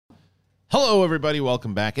Hello, everybody.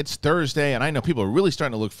 Welcome back. It's Thursday, and I know people are really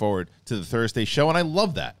starting to look forward to the Thursday show, and I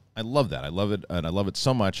love that. I love that. I love it, and I love it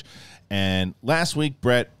so much. And last week,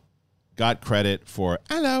 Brett got credit for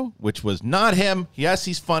hello, which was not him. Yes,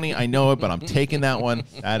 he's funny. I know it, but I'm taking that one.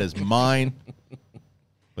 That is mine.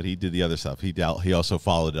 But he did the other stuff. He also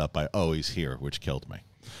followed it up by, oh, he's here, which killed me.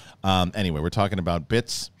 Anyway, we're talking about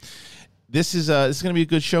bits. This is going to be a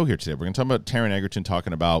good show here today. We're going to talk about Taron Egerton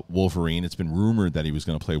talking about Wolverine. It's been rumored that he was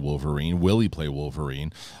going to play Wolverine. Will he play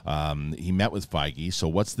Wolverine? He met with Feige. So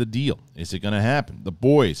what's the deal? Is it going to happen? The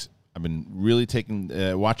Boys. I've been really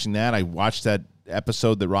watching that. I watched that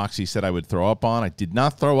episode that Roxy said I would throw up on. I did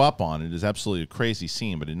not throw up on. It is absolutely a crazy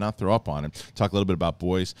scene, but I did not throw up on it. Talk a little bit about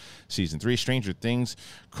Boys Season 3. Stranger Things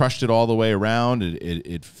crushed it all the way around.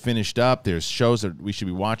 It finished up. There's shows that we should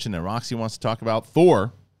be watching that Roxy wants to talk about.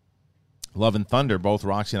 Thor, Love and Thunder, both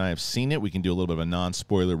Roxy and I have seen it. We can do a little bit of a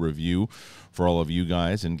non-spoiler review for all of you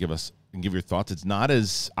guys and give your thoughts. It's not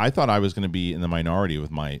as I thought I was going to be in the minority with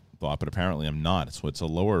my thought, but apparently I'm not. It's a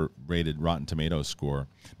lower rated Rotten Tomatoes score.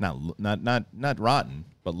 Not rotten,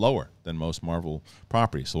 but lower than most Marvel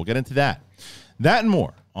properties. So we'll get into that. That and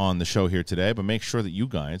more on the show here today, but make sure that you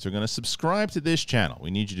guys are going to subscribe to this channel.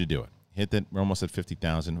 We need you to do it. Hit that. We're almost at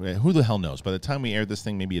 50,000. Who the hell knows? By the time we air this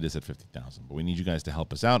thing, maybe it is at 50,000. But we need you guys to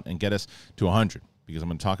help us out and get us to 100 because I'm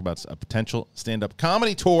going to talk about a potential stand-up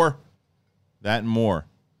comedy tour. That and more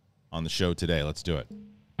on the show today. Let's do it.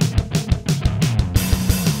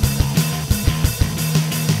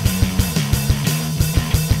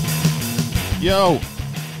 Yo,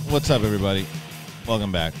 what's up, everybody?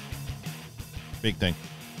 Welcome back. Big thing.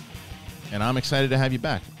 And I'm excited to have you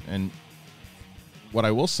back. And what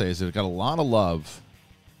I will say is that it got a lot of love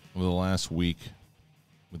over the last week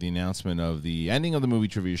with the announcement of the ending of the movie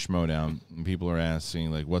Trivia Schmodown. And people are asking,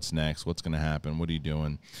 like, what's next? What's going to happen? What are you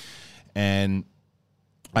doing? And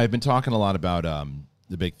I've been talking a lot about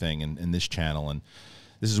the big thing in this channel. And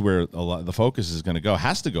this is where a lot the focus is going to go,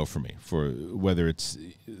 has to go for me, for whether it's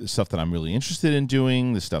the stuff that I'm really interested in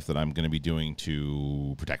doing, the stuff that I'm going to be doing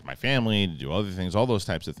to protect my family, to do other things, all those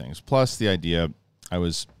types of things. Plus the idea I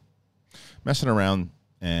was messing around,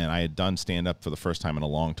 and I had done stand-up for the first time in a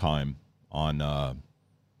long time on,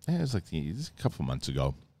 it was like a couple months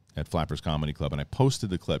ago at Flappers Comedy Club, and I posted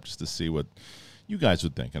the clip just to see what you guys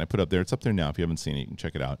would think. And I put it up there. It's up there now. If you haven't seen it, you can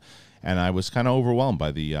check it out. And I was kind of overwhelmed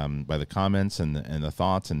by the comments and the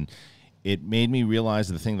thoughts, and it made me realize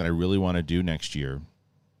the thing that I really want to do next year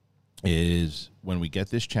is when we get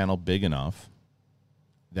this channel big enough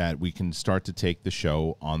that we can start to take the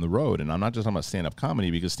show on the road. And I'm not just talking about stand-up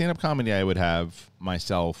comedy, because stand-up comedy I would have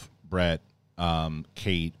myself, Brett,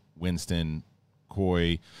 Kate, Winston,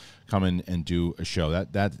 Coy come in and do a show.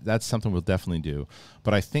 That's something we'll definitely do.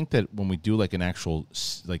 But I think that when we do like an actual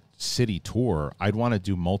like city tour, I'd want to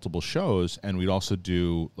do multiple shows, and we'd also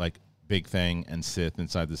do like Big Thing and Sith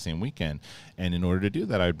inside the same weekend. And in order to do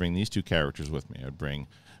that, I would bring these two characters with me. I would bring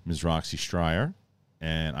Ms. Roxy Stryer,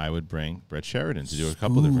 and I would bring Brett Sheridan to do a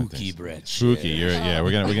couple different things. Spooky Brett. Spooky,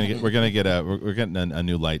 we're getting a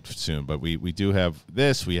new light soon. But we do have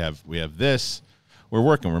this. We have this. We're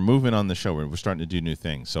working. We're moving on the show. We're starting to do new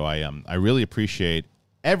things. So I really appreciate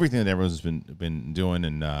everything that everyone's been doing.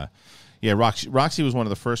 And Roxy was one of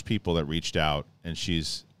the first people that reached out, and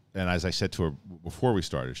as I said to her before we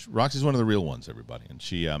started, Roxy's one of the real ones, everybody. And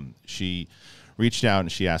she reached out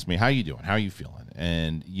and she asked me, "How you doing? How are you feeling?"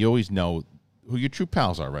 And you always know who your true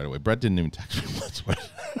pals are right away. Brett didn't even text me once.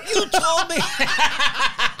 You told me.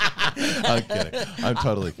 I'm kidding. I'm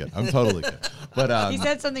totally kidding. But he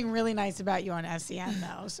said something really nice about you on SCN,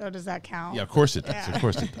 though. So does that count? Yeah, of course it does. Yeah. Of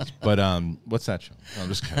course it does. But what's that show? No, I'm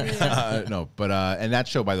just kidding. No, but and that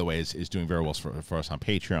show, by the way, is doing very well for us on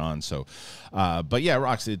Patreon. So, but yeah,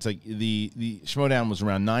 Roxy, it's like the Schmodown was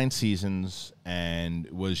around 9 seasons and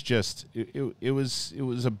was just it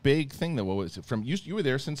was a big thing. That was from you were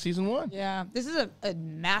there since season 1. Yeah, this is a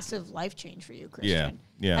massive life change for you, Christian.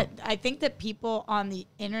 Yeah. I think that people on the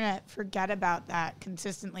internet forget about that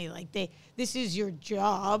consistently. Like this is your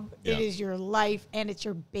job, It is your life, and it's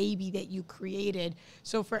your baby that you created.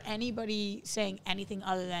 So for anybody saying anything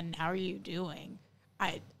other than "How are you doing?"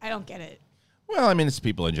 I don't get it. Well, I mean, it's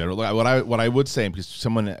people in general. What I would say, because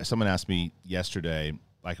someone asked me yesterday,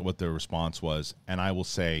 like what their response was, and I will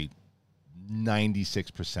say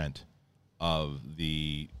 96% of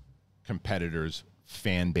the competitors'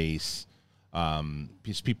 fan base,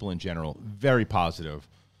 people in general, very positive.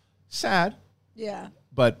 Sad, yeah,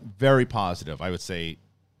 but very positive. I would say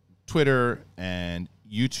Twitter and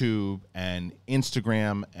YouTube and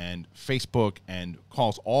Instagram and Facebook and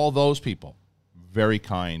calls, all those people, very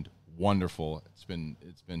kind, wonderful. It's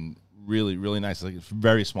been really, really nice. Like, it's a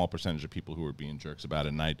very small percentage of people who were being jerks about it,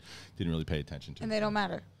 and I didn't really pay attention to it. And they don't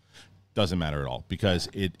matter. Doesn't matter at all, because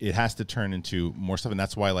it has to turn into more stuff. And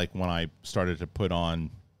that's why, like, when I started to put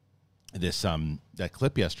on this that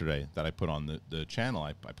clip yesterday that I put on the channel,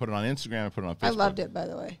 I put it on Instagram, I put it on Facebook. I loved it, by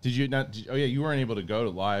the way. Did you not? Oh yeah, you weren't able to go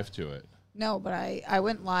live to it. No, but I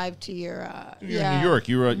went live to your. You're in New York.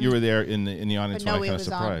 You were there in the audience. But no, when I it was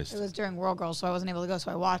surprised. It was during World Girls, so I wasn't able to go.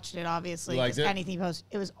 So I watched it, obviously. You liked it? Anything post,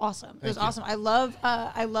 it was awesome. It was Thank you. awesome.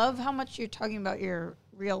 I love how much you're talking about your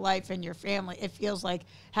real life and your family. It feels like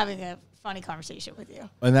having a funny conversation with you.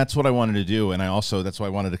 And that's what I wanted to do. And that's why I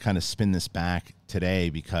wanted to kind of spin this back today,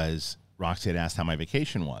 because Roxy had asked how my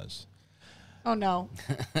vacation was. Oh no!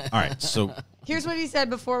 All right, so Here's what he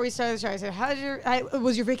said before we started the show. I said,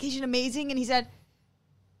 was your vacation amazing?" And he said,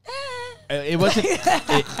 it wasn't.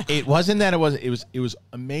 It wasn't that. It was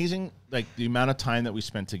amazing. Like, the amount of time that we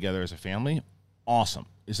spent together as a family, awesome.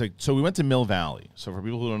 It's like, so we went to Mill Valley. So for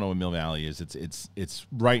people who don't know what Mill Valley is, it's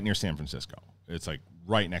right near San Francisco. It's like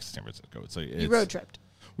right next to San Francisco. It's like You road tripped.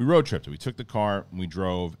 We road tripped. We took the car and we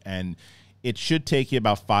drove, and it should take you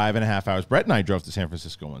about 5.5 hours. Brett and I drove to San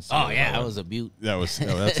Francisco once. Oh yeah, that was a beaut. That's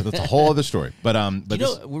a whole other story. But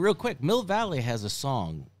real quick, Mill Valley has a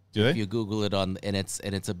song. Do they? If you Google it and it's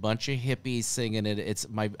a bunch of hippies singing it.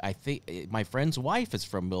 I think my friend's wife is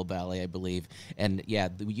from Mill Valley, I believe. And yeah,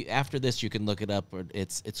 after this you can look it up.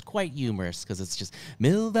 It's quite humorous because it's just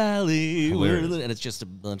Mill Valley, and it's just a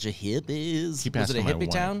bunch of hippies. Keep Was it a asking my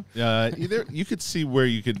hippie town? Either you could see where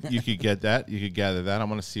you could get that. You could gather that. I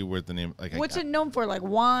want to see where the name. Like, What's it known for? Like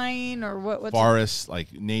wine or what? What's forest,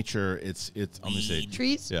 like nature. It's on the stage.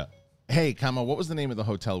 trees? Yeah. Hey, Kama, what was the name of the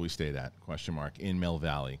hotel we stayed at? ? In Mill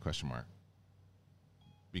Valley? ?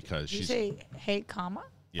 Because Did you she's say, "Hey, comma"?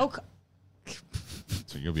 Yeah. Oh,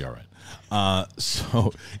 so you'll be all right.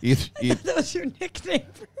 So that was your nickname.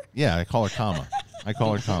 yeah, I call her Kama.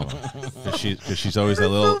 Because she's always that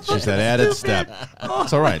little. She's that added step.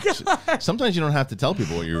 It's all right. Sometimes you don't have to tell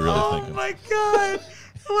people what you're really thinking. Oh my god.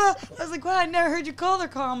 Well, I was like, wow, I never heard you call her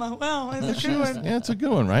comma. Wow, it's a good one. Yeah, it's a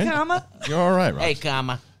good one, right? Comma. You're all right, Ross. Hey,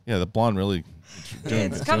 comma. Yeah, the blonde really.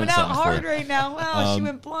 It's coming out hard right now. Wow, she Um,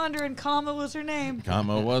 went blonder and comma was her name.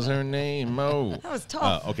 Kama was her name. Oh, That was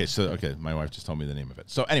tough. Okay, my wife just told me the name of it.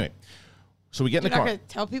 So anyway, so we get in You're the not car. going to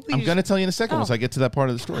tell people? I'm going to tell you in a second once I get to that part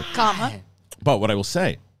of the story. Comma. But what I will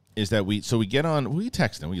say is that we get on. We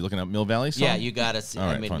texting. Were you looking at Mill Valley song? Yeah, you gotta see. All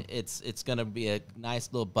right, I mean, fine. it's gonna be a nice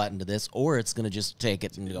little button to this, or it's gonna just take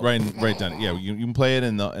it and go right down. Yeah, you can play it,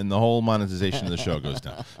 and the whole monetization of the show goes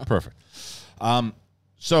down. Perfect.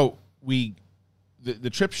 So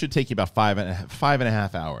the trip should take you about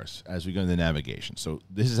 5.5 hours as we go into the navigation. So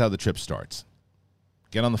this is how the trip starts.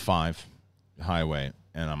 Get on the 5 highway,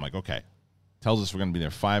 and I'm like, okay. Tells us we're going to be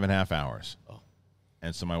there 5.5 hours. Oh.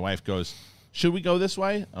 And so my wife goes, should we go this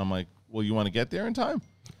way? I'm like, well, you want to get there in time?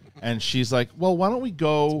 And she's like, well, why don't we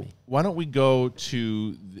go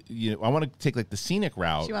to, I want to take like the scenic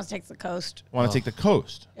route. She wants to take the coast. I want to take the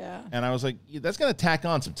coast. Yeah. And I was like, yeah, that's going to tack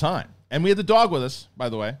on some time. And we had the dog with us, by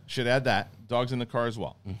the way. Should add that. Dog's in the car as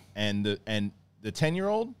well. And the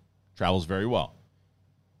 10-year-old travels very well.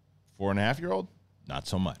 4.5-year-old, not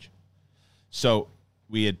so much. So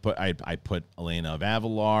we had I put Elena of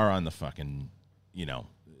Avalar on the fucking,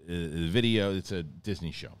 the video. It's a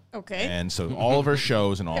Disney show. Okay. And so all of her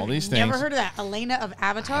shows and all these things. Never heard of that. Elena of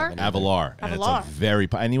Avatar? Avalar. And it's Avalar. a very,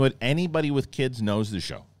 anybody with kids knows the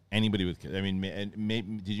show. Anybody with kids. I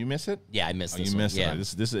mean, did you miss it? Yeah, I missed this. You missed one. it.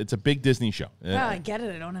 Yeah. This it's a big Disney show. Wow, I get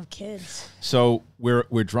it. I don't have kids. So we're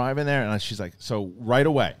driving there, and she's like, so right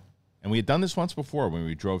away, and we had done this once before when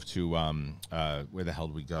we drove to where the hell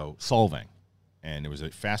did we go? Solvang, and it was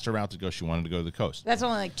a faster route to go. She wanted to go to the coast. That's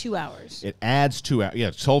only like 2 hours. It adds 2 hours. Yeah,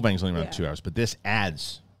 Solvang's only around Yeah. 2 hours, but this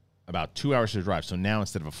adds about 2 hours to drive. So now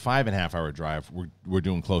instead of a 5.5 hour drive, we're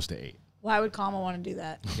doing close to 8. Why would Kama want to do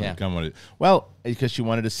that? Yeah. Well, because she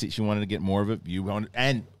wanted to get more of a view,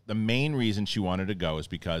 and the main reason she wanted to go is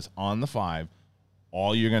because on the 5,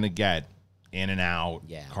 all you're going to get in and out,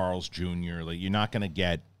 Carl's Jr. Like, you're not going to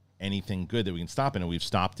get anything good that we can stop in. And we've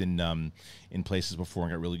stopped in places before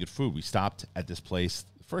and got really good food. We stopped at this place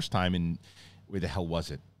the first time in where the hell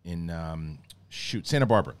was it? In Santa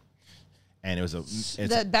Barbara. And it's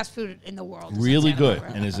the best food in the world. Really good.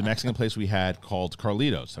 And there's a Mexican place we had called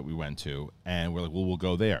Carlitos that we went to, and we're like, well, we'll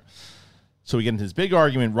go there. So we get into this big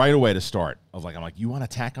argument right away to start of like, I'm like, you want to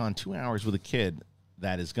tack on 2 hours with a kid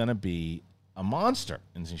that is going to be a monster.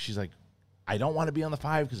 And she's like, I don't want to be on the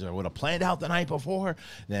 5 because I would have planned out the night before.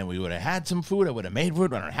 Then we would have had some food. I would have made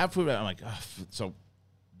food. I don't have food. I'm like, ugh. So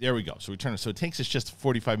there we go. So we turn. So it takes us just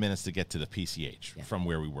 45 minutes to get to the PCH from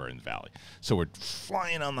where we were in the valley. So we're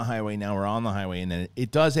flying on the highway now. We're on the highway, and then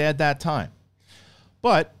it does add that time.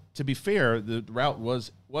 But to be fair, the route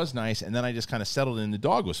was nice, and then I just kind of settled in. The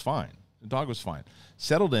dog was fine.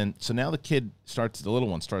 Settled in. So now the little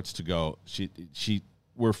one starts to go.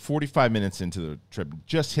 We're 45 minutes into the trip.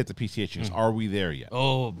 Just hit the PCH. She goes, "Are we there yet?"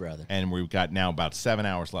 Oh, brother. And we've got now about 7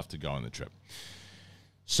 hours left to go on the trip.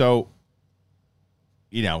 So,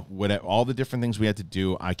 all the different things we had to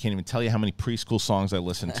do. I can't even tell you how many preschool songs I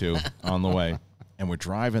listened to on the way. And we're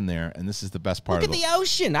driving there, and this is the best part. Look at the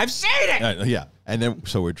ocean. I've seen it. Yeah. And then,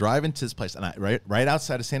 so we're driving to this place, and right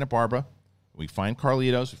outside of Santa Barbara, we find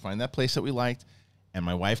Carlitos. We find that place that we liked, and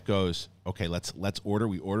my wife goes, "Okay, let's order."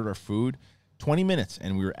 We ordered our food. 20 minutes,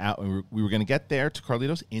 and we were out. And we were going to get there to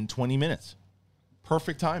Carlitos in 20 minutes.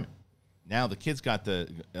 Perfect timing. Now the kid's got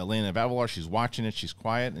the Elena Avalar. She's watching it. She's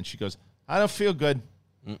quiet, and she goes, "I don't feel good."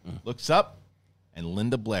 Looks up, and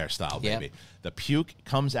Linda Blair style, baby. Yep. The puke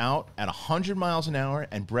comes out at 100 miles an hour,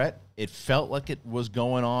 and Brett, it felt like it was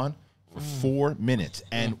going on for 4 minutes.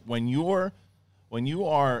 And when you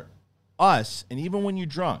are us, and even when you're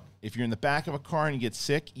drunk, if you're in the back of a car and you get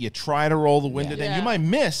sick, you try to roll the window down. You might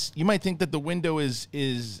miss. You might think that the window is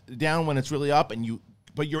down when it's really up,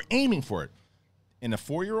 but you're aiming for it. And a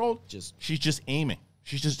 4-year-old, she's just aiming.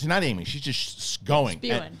 She's not aiming. She's just going.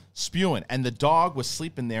 Spewing. And the dog was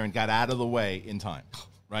sleeping there and got out of the way in time,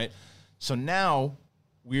 right? So now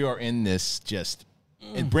we are in this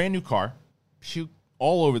a brand new car, puke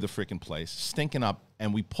all over the freaking place, stinking up,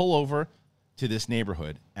 and we pull over to this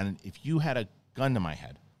neighborhood. And if you had a gun to my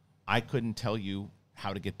head, I couldn't tell you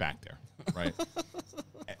how to get back there, right?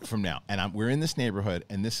 From now. And we're in this neighborhood,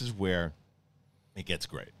 and this is where it gets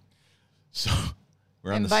great. So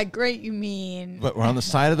we're on by great, you mean? But we're on the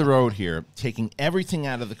side of the road here, taking everything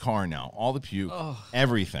out of the car now, all the puke,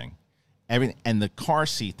 everything. And the car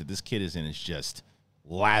seat that this kid is in is just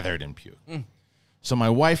lathered in puke. So my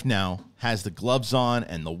wife now has the gloves on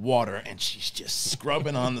and the water, and she's just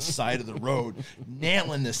scrubbing on the side of the road,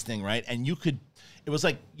 nailing this thing, right? And it was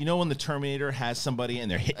like, when the Terminator has somebody and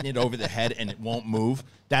they're hitting it over the head and it won't move?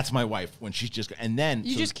 That's my wife when she's just, and then.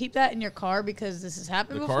 You just keep that in your car because this has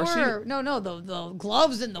happened before? Or, no, the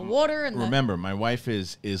gloves and the water and remember, my wife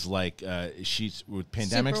is like, she's with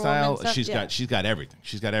pandemic style. She's got everything.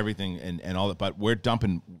 She's got everything and all that, but we're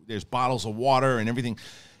dumping, there's bottles of water and everything.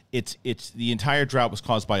 It's the entire drought was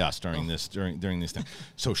caused by us during this thing.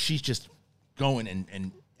 So she's just going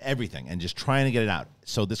and everything and just trying to get it out.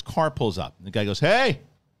 So this car pulls up. The guy goes, "Hey,"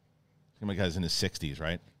 my guy's in his 60s,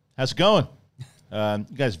 right? "How's it going? You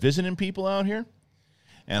guys visiting people out here?"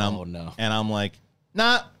 And I'm like,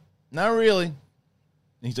 "Nah, not really." And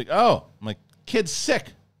he's like, "Oh," I'm like, "Kid's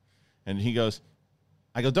sick," and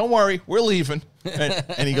I go, "Don't worry, we're leaving."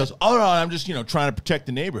 And he goes, "Oh no, I'm just trying to protect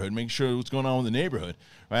the neighborhood, make sure what's going on with the neighborhood."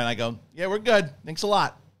 Right? And I go, "Yeah, we're good. Thanks a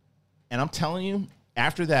lot." And I'm telling you,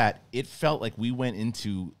 after that, it felt like we went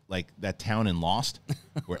into like that town in Lost,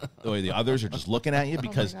 where the others are just looking at you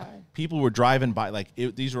because people were driving by.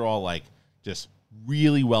 These are all like just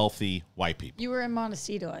really wealthy white people. You were in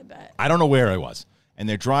Montecito, I bet. I don't know where I was. And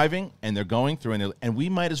they're driving, and they're going through, and we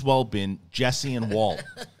might as well have been Jesse and Walt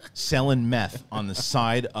selling meth on the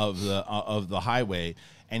side of the highway.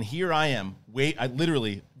 And here I am,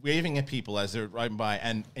 literally waving at people as they're riding by,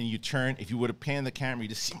 and you turn. If you would have panned the camera, you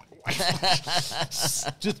just see my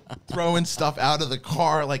wife just throwing stuff out of the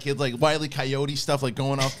car, like it's like Wile E. Coyote stuff, like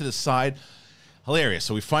going off to the side. Hilarious.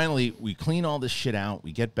 So we clean all this shit out.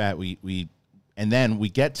 We get back. And then we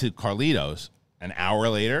get to Carlitos. An hour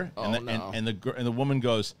later, and the woman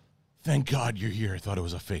goes, "Thank God you're here. I thought it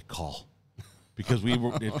was a fake call, because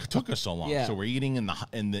it took us so long." Yeah. So we're eating in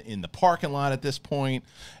the parking lot at this point,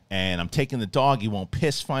 and I'm taking the dog. He won't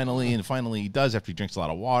piss finally, and finally he does after he drinks a lot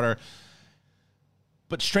of water.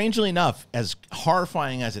 But strangely enough, as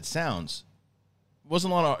horrifying as it sounds, it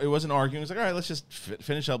wasn't arguing. It was like, all right, let's just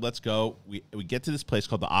finish up. Let's go. We get to this place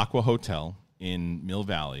called the Aqua Hotel in Mill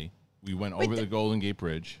Valley. We went over the Golden Gate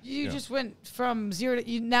Bridge. You just went from 0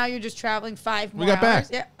 to now you're just traveling 5 more hours. We got back.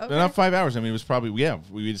 Yeah, okay. Not 5 hours. I mean, it was probably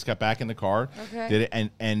we just got back in the car. Okay. Did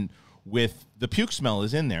it and with the puke smell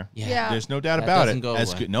is in there. Yeah. There's no doubt about it. Go As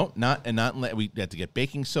away. good. No, we had to get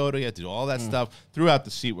baking soda. You had to do all that stuff throughout the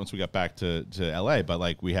seat once we got back to LA. But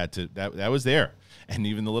like we had to that was there. And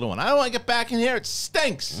even the little one, I don't want to get back in here. It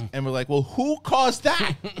stinks. And we're like, well, who caused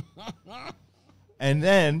that? And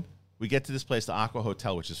then we get to this place, the Aqua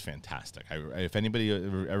Hotel, which is fantastic. If anybody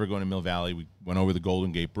ever going to Mill Valley, we went over the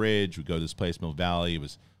Golden Gate Bridge. We go to this place, Mill Valley. It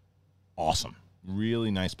was awesome. Really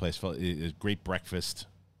nice place. Great breakfast.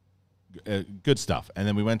 good stuff. And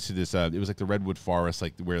then we went to this. It was like the redwood forest,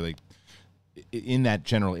 like where like in that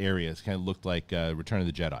general area, it kind of looked like Return of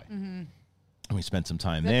the Jedi. And we spent some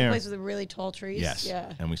time there. The place with the really tall trees. Yes.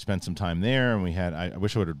 Yeah. And we spent some time there, and we had. I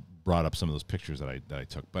wish I would have brought up some of those pictures that I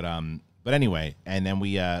took, but anyway, and then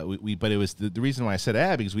we but it was the reason why I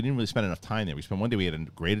said because we didn't really spend enough time there. We spent one day. We had a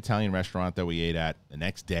great Italian restaurant that we ate at. The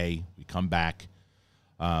next day, we come back.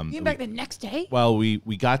 You came back the next day? Well, we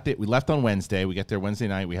got there. We left on Wednesday. We got there Wednesday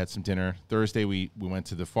night. We had some dinner. Thursday, we went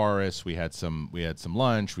to the forest. We had some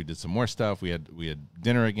lunch. We did some more stuff. We had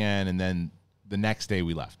dinner again, and then the next day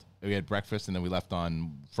we left. We had breakfast, and then we left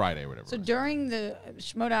on Friday or whatever. So during the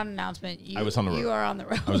Schmodown announcement, I was on the road. You are on the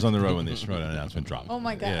road. I was on the road when the Schmodown announcement dropped. Oh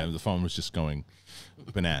my God! Yeah, the phone was just going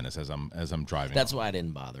bananas as I'm driving. That's why I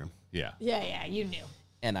didn't bother. Yeah. Yeah, you knew.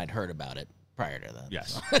 And I'd heard about it prior to that.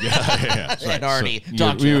 Yes. Yeah. I'd already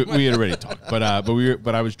talked. We had already talked, but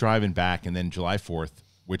I was driving back, and then July 4th,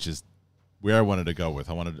 which is where I wanted to go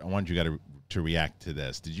with. I wanted you guys to react to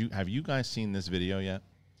this. Have you guys seen this video yet?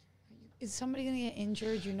 Is somebody gonna get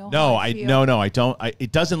injured? You know? No, I don't.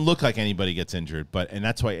 It doesn't look like anybody gets injured, and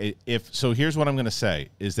that's why. Here's what I'm going to say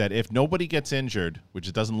is that if nobody gets injured, which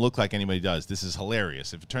it doesn't look like anybody does, this is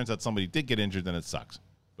hilarious. If it turns out somebody did get injured, then it sucks.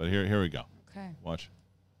 But here we go. Okay. Watch.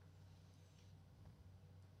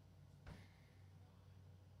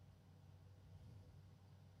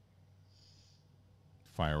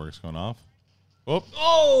 Fireworks going off. Oh.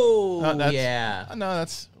 Oh, No, yeah. No,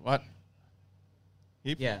 that's what.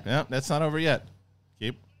 Keep. Yeah. That's not over yet.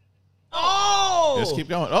 Keep. Oh! Just keep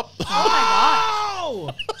going. Oh. Oh,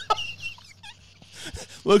 my God.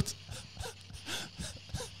 Looked.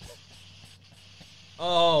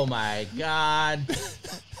 Oh, my God.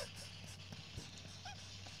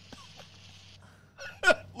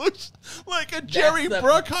 Looks like a Jerry the-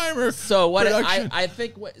 Bruckheimer. So what production. I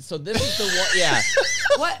think so this is the one. Yeah.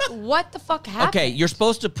 What the fuck happened? Okay, you're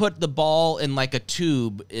supposed to put the ball in like a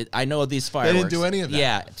tube. I know these fireworks. didn't do any of that.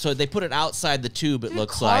 Yeah, so they put it outside the tube. It Did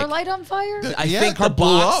looks a car like. light on fire? I Yeah, think car the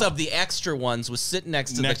blew box up. of the extra ones was sitting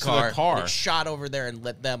next to Next the to the car. car. And it shot over there and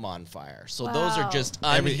lit them on fire. So those Wow. are just It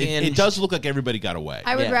unhinged. does look like everybody got away.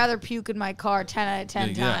 I would Yeah. rather puke in my car 10 out of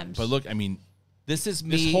 10 times. But look, I mean, This is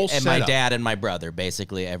This me whole and my setup. dad and my brother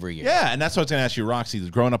basically every year. yeah, and that's what I was going to ask you, Roxy.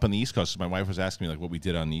 Growing up on the East Coast, my wife was asking me like what we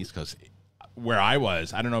did on the East Coast. Where I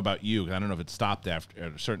was, I don't know about you. 'Cause I don't know if it stopped after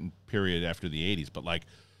at a certain period after the 80s, but like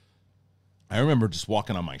I remember just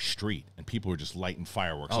walking on my street and people were just lighting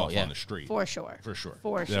fireworks off yeah. on the street. For sure. For sure.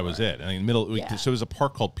 For That was sure. it. I mean, middle. Yeah. So it was a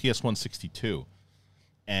park called PS 162,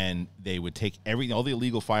 and they would take all the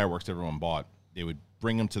illegal fireworks everyone bought. They would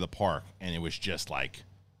bring them to the park, and it was just like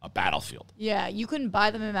a battlefield. Yeah, you couldn't buy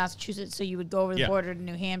them in Massachusetts, so you would go over the Yeah. border to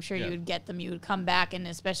New Hampshire, Yeah. you would get them, you would come back, and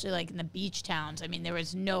especially like in the beach towns, I mean, there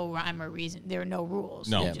was no rhyme or reason. There were no rules.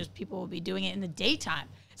 No. It just people would be doing it in the daytime.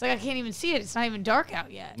 It's like I can't even see it. It's not even dark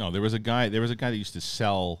out yet. No, there was a guy that used to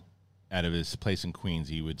sell out of his place in Queens.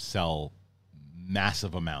 He would sell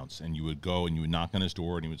massive amounts, and you would go and you would knock on his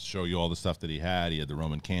door, and he would show you all the stuff that he had. He had the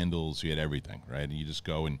Roman candles. He had everything, right? And you just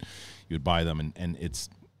go and you would buy them, and it's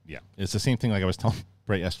the same thing. Like I was telling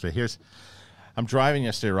Brett yesterday. I'm driving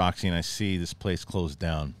yesterday, Roxy, and I see this place closed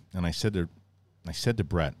down, and I said to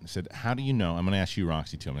Brett, I said, "How do you know?" I'm going to ask you,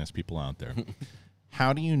 Roxy, too. I'm going to ask people out there.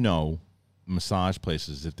 How do you know massage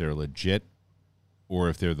places if they're legit, or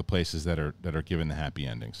if they're the places that are given the happy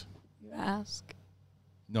endings? You ask.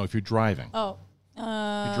 No, if you're driving. Oh, If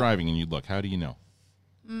you're driving and you look, how do you know?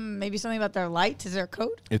 maybe something about their lights. Is there a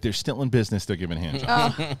code? If they're still in business, they're giving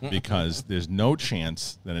handjobs. Because there's no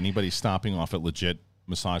chance that anybody's stopping off at legit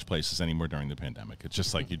massage places anymore during the pandemic. It's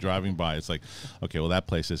just like you're driving by. It's like, okay, well, that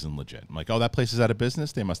place isn't legit. I'm like, oh, that place is out of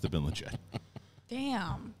business? They must have been legit.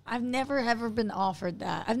 Damn. I've never ever been offered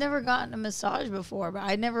that. I've never gotten a massage before, but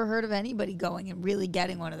I never heard of anybody going and really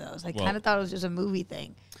getting one of those. I kind of thought it was just a movie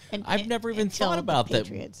thing. And I've never even until thought the about that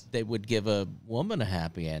Patriots. they would give a woman a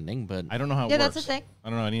happy ending, but I don't know how it Yeah, works. that's the thing. I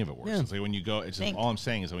don't know how any of it works. Yeah. It's like when you go, Think. all I'm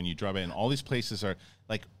saying is that when you drive in, all these places are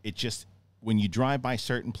like, when you drive by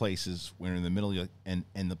certain places, when you're in the middle, you're like,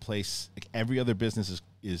 and the place, like every other business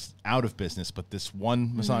is out of business, but this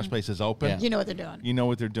one massage place is open. Yeah. You know what they're doing. You know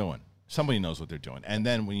what they're doing. Somebody knows what they're doing. And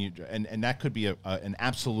then when you, and that could be an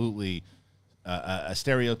absolutely a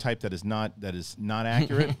stereotype that is not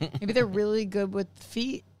accurate. Maybe they're really good with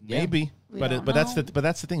feet. Maybe, We but don't that's know.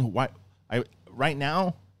 the thing. Why right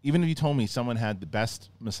now, even if you told me someone had the best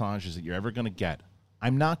massages that you're ever going to get,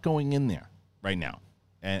 I'm not going in there right now,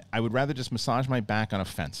 and I would rather just massage my back on a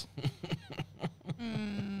fence.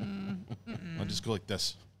 I'll just go like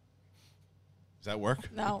this. Does that work?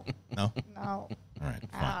 No, No. no. All right.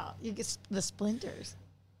 Fine. Ow. You get the splinters.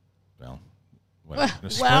 Well, What, a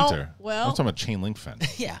splinter? well. I'm talking about chain link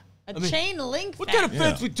fence. Yeah. A chain link What fence. kind of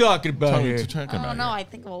fence we talking about here? Oh no, I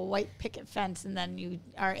think of a white picket fence, and then you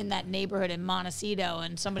are in that neighborhood in Montecito,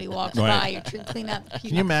 and somebody walks by, you're trying to clean up.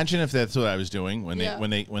 Can you imagine if that's what I was doing when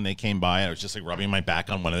they came by? I was just like rubbing my back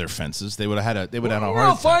on one of their fences. They would have had a We're all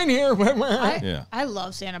hard time. fine here. I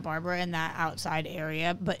love Santa Barbara and that outside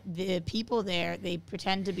area, but the people there, they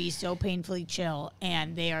pretend to be so painfully chill,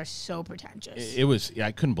 and they are so pretentious. It was.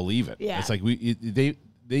 I couldn't believe it. Yeah. It's like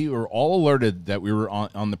they were all alerted that we were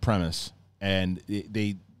on the premise, and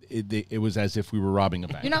it was as if we were robbing a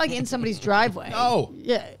bank. You're not like in somebody's driveway. No.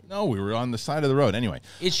 Yeah. No, we were on the side of the road. Anyway.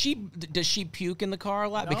 Does she puke in the car a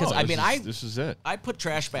lot? Because No, this is it. I put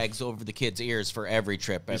trash bags over the kids' ears for every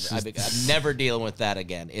trip. I'm never dealing with that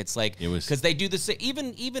again. It's like because they do this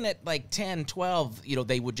even at like 10, 12,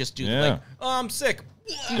 they would just do like, oh, I'm sick.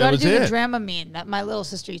 You got to do the Dramamine. That my little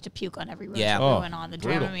sister used to puke on every road trip we went on. The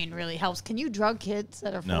Dramamine really helps. Can you drug kids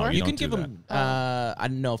that are 4? No, you can give them. I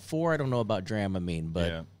know 4. I don't know about Dramamine, but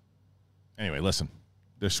yeah. Anyway, listen.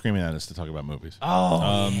 They're screaming at us to talk about movies.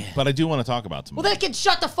 Oh, but I do want to talk about some. Well, they can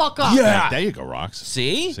shut the fuck up. Yeah, there you go, Rox.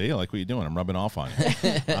 See, I like what you're doing. I'm rubbing off on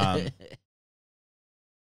you.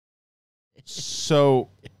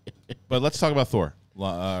 But let's talk about Thor,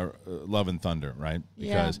 Love and Thunder, right?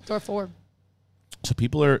 Because Thor 4. So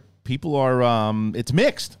people are. It's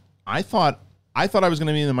mixed. I thought I was going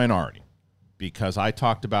to be in the minority because I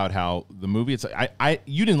talked about how the movie. It's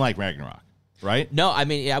you didn't like Ragnarok, right? No, I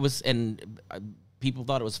mean I was people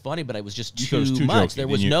thought it was funny, but it was just too much. Jokes. There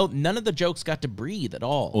was none of the jokes got to breathe at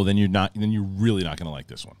all. Oh, then you're not. Then you're really not going to like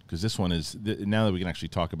this one because this one is now that we can actually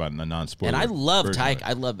talk about it in a non-spoiler. And I love Taika.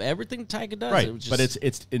 I love everything Taika does. Right, it was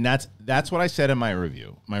just, but that's what I said in my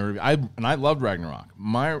review. I loved Ragnarok.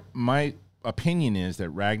 My opinion is that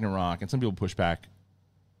Ragnarok, and some people push back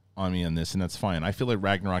on me on this, and that's fine. I feel like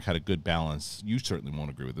Ragnarok had a good balance. You certainly won't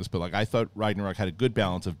agree with this, but like I thought Ragnarok had a good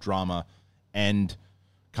balance of drama and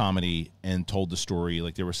comedy and told the story.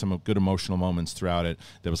 Like there were some good emotional moments throughout it.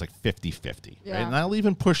 There was like 50-50. Yeah. Right? And I'll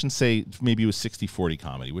even push and say maybe it was 60-40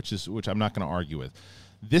 comedy, which I'm not going to argue with.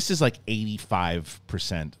 This is like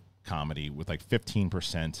 85% comedy with like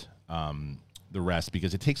 15% the rest,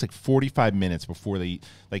 because it takes like 45 minutes before the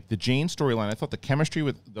Jane storyline. I thought the chemistry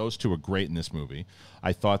with those two were great in this movie.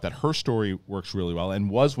 I thought that her story works really well and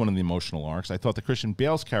was one of the emotional arcs. I thought the Christian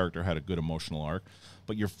Bale's character had a good emotional arc,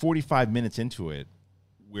 but you're 45 minutes into it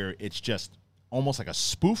where it's just almost like a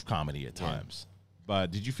spoof comedy at times.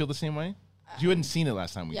 But did you feel the same way? You hadn't seen it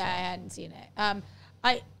last time we saw it. Yeah, I hadn't seen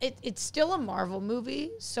it. It's still a Marvel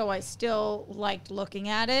movie, so I still liked looking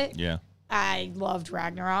at it. Yeah. I loved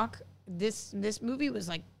Ragnarok. This movie was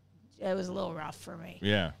like, it was a little rough for me.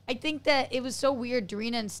 Yeah. I think that it was so weird.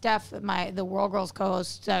 Dorina and Steph, the World Girls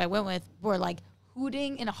co-hosts that I went with, were like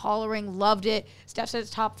hooting and hollering, loved it. Steph said it's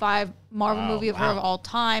top 5 Marvel movie of her of all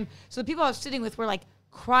time. So the people I was sitting with were like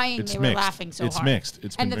crying. They were laughing so hard. It's mixed.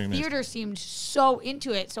 It's been and the theater seemed so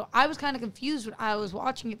into it. So I was kind of confused when I was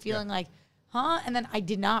watching it, feeling like, huh? And then I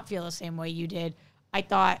did not feel the same way you did. I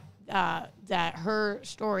thought that her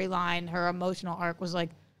storyline, her emotional arc was like,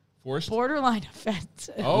 forced? Borderline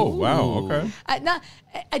offensive. Oh, wow. Okay.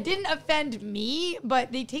 It didn't offend me,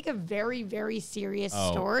 but they take a very, very serious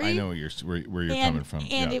story. I know where you're coming from.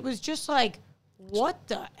 And it was just like, what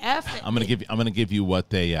the F? I'm gonna give you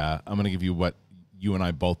what you and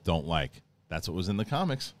I both don't like. That's what was in the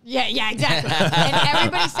comics. Yeah, exactly. And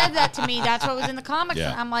everybody said that to me. That's what was in the comics.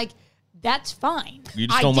 Yeah. And I'm like, that's fine. You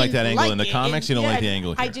just don't like that angle in the comics. You don't like the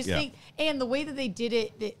angle here. I just think, and the way that they did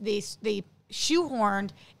it, they shoehorned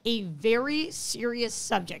a very serious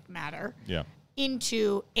subject matter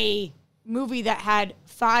into a movie that had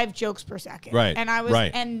 5 jokes per second. Right. And I was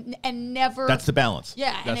and never. That's the balance.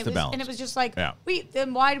 Yeah. That's the balance. And it was just like, wait,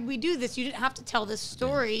 then why did we do this? You didn't have to tell this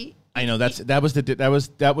story. I know that was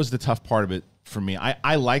the tough part of it for me.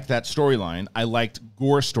 I liked that storyline. I liked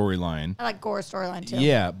Gore's storyline. I like Gore's storyline too.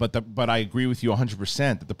 Yeah, but I agree with you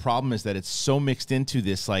 100% that the problem is that it's so mixed into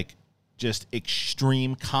this like just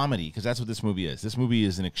extreme comedy, because that's what this movie is. This movie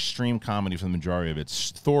is an extreme comedy for the majority of it.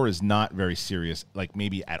 Thor is not very serious, like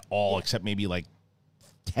maybe at all, except maybe like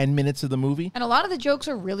 10 minutes of the movie. And a lot of the jokes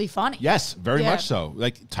are really funny. Yes, very much so.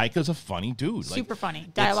 Like Taika's a funny dude. Super funny.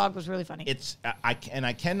 Dialogue was really funny. I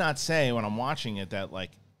cannot say when I'm watching it that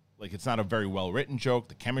like it's not a very well written joke.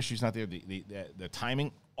 The chemistry's not there. The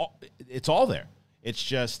timing, it's all there. It's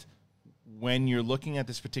just when you're looking at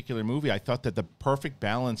this particular movie, I thought that the perfect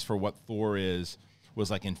balance for what Thor was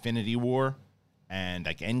like Infinity War and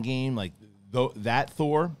like Endgame, like that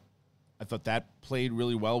Thor. I thought that played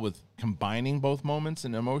really well with combining both moments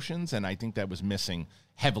and emotions, and I think that was missing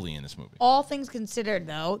heavily in this movie. All things considered,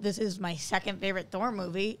 though, this is my second favorite Thor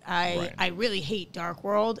movie. I really hate Dark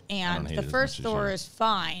World, and the first Thor is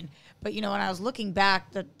fine. But, you know, when I was looking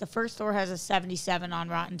back, the first Thor has a 77 on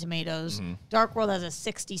Rotten Tomatoes. Dark World has a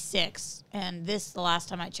 66. And this, the last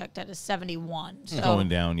time I checked, had a 71. So, It's going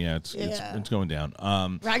down, it's going down.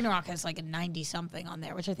 Ragnarok has like a 90-something on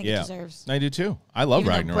there, which I think it deserves. I do, too. I love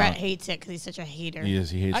Even Ragnarok. Brett hates it because he's such a hater. He is.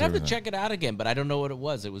 He hates I'd have everything. to check it out again, but I don't know what it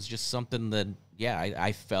was. It was just something that,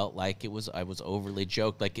 I felt like I was overly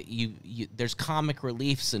joked. Like there's comic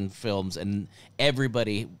reliefs in films, and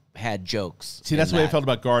everybody had jokes. See, that's the way I felt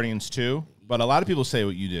about Guardians too. But a lot of people say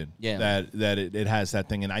what you did. Yeah. That it has that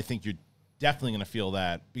thing, and I think you're definitely going to feel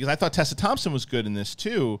that because I thought Tessa Thompson was good in this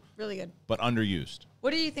too. Really good. But underused.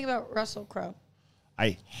 What do you think about Russell Crowe?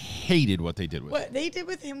 I hated what they did with What they did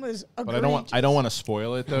with him was egregious. But I don't want to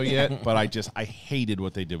spoil it though yet. But I hated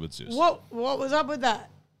what they did with Zeus. What was up with that?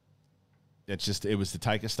 It was the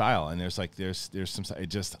Taika style, and there's some.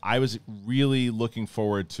 I was really looking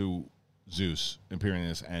forward to Zeus appearing in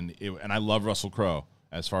this, and I love Russell Crowe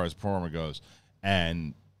as far as performer goes,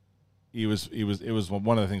 and it was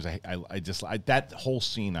one of the things that whole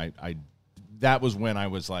scene that was when I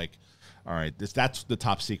was like, all right, that's the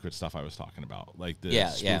top secret stuff I was talking about, like the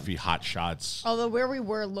spoofy hot shots. Although where we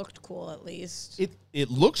were looked cool at least.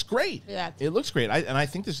 It looks great. Yeah, it looks great. I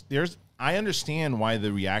think I understand why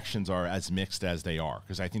the reactions are as mixed as they are,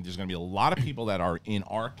 because I think there's going to be a lot of people that are in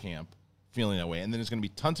our camp feeling that way, and then there's going to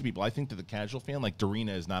be tons of people. I think that the casual fan, like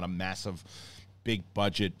Darina, is not a massive, big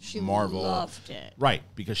budget Marvel. She loved it, right?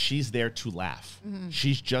 Because she's there to laugh.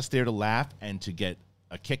 She's just there to laugh and to get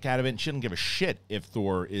a kick out of it, and she doesn't give a shit if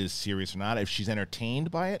Thor is serious or not. If she's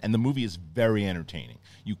entertained by it, and the movie is very entertaining.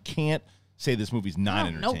 You can't say this movie's not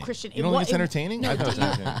entertaining. No, Christian. You don't think it's entertaining? No, I thought it was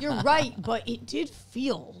entertaining. You're right, but it did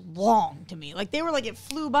feel long to me. Like they were like it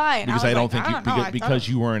flew by, and because I I don't was think like, because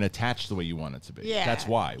you weren't attached the way you want it to be. Yeah, that's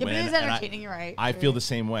why. Yeah, but it is entertaining. You're right. I feel the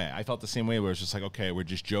same way. I felt the same way where it's just like, okay, we're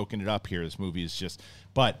just joking it up here. This movie is just.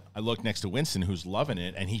 But I look next to Winston, who's loving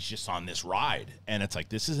it, and he's just on this ride, and it's like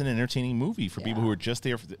this is an entertaining movie for people who are just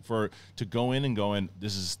there for to go in and going.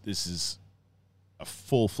 This is a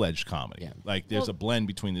full-fledged comedy. Yeah. Like there's a blend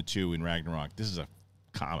between the two in Ragnarok. This is a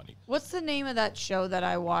comedy. What's the name of that show that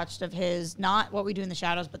I watched of his? Not What We Do in the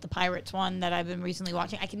Shadows, but the Pirates one that I've been recently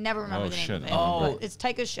watching. I can never remember the name of it. Oh, it's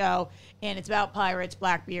Taika's show, and it's about pirates,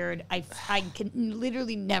 Blackbeard. I can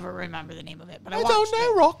literally never remember the name of it, but I don't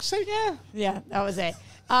know, Roxy. Yeah, that was it.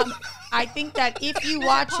 I think that if you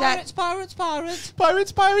watch Pirates,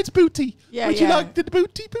 booty. Yeah, Would you like the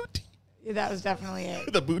booty? that was definitely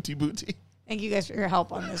it. The booty. Thank you guys for your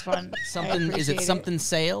help on this one. Is it something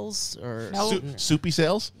sales or No. Soupy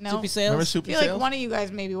Sales? No. Soupy Sales? Remember I Soupy feel Sales? like one of you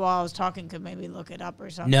guys maybe while I was talking could maybe look it up or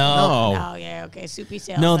something. No. No, yeah, okay. Soupy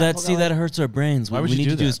Sales. No, then that we'll go that with- hurts our brains. Why What would we you need do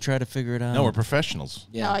to do that? is try to figure it out. No, we're professionals.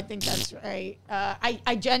 Yeah. No, I think that's right.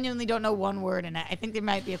 I genuinely don't know one word in it. I think there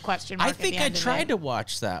might be a question mark. I think I tried to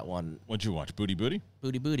watch that one. What'd you watch? Booty Booty?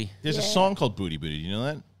 Booty Booty. There's a song called Booty Booty. Do you know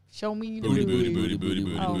that? Show me the Booty booty. booty booty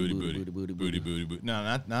booty Oh. booty booty booty booty booty booty.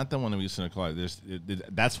 No, not the one that we used to call it.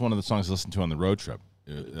 That's one of the songs I listened to on the road trip.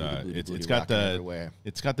 It's got the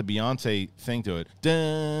Beyonce thing to it.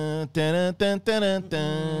 Dun, dun, dun, dun,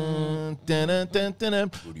 dun, dun, dun, dun,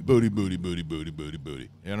 dun. Booty booty booty booty booty booty.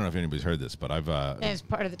 I don't know if anybody's heard this, but And it's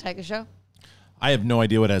part of the Taika show. I have no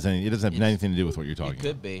idea what it has any. It doesn't have anything to do with what you're talking It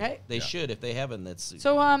could be. Okay. They should. If they haven't, that's...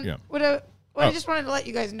 So Yeah. what I just wanted to let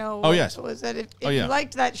you guys know was that if you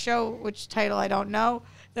liked that show, which title I don't know,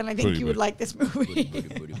 then I think Booty you would booty. like this movie.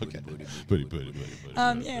 Booty booty booty.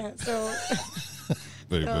 Yeah. So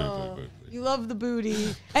Booty booty booty. you love the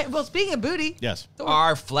booty. Hey, well, speaking of booty, Yes.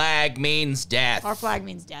 Our flag means death. Our Flag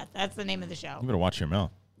Means Death. That's the name of the show. You better watch your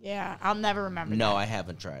mouth. Yeah, I'll never remember. No, that. I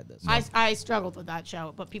haven't tried this. I struggled with that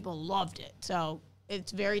show, but people loved it. So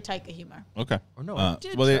it's very Taika humor. Okay. Or no, I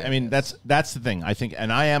did well, try I mean, that's the thing. I think,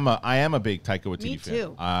 and I am a big Taika Waititi Me fan.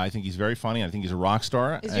 too. I think he's very funny. I think he's a rock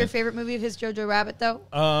star. Is your favorite movie of his Jojo Rabbit though?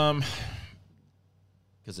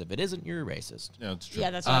 Because if it isn't, you're a racist. No, it's true.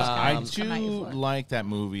 Yeah, that's what I was I coming at you do for. like that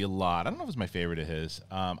movie a lot. I don't know if it's my favorite of his.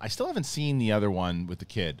 I still haven't seen the other one with the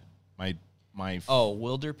kid. My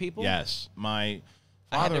Wilder People? yes, my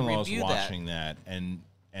I had to father-in-law was review that. watching that and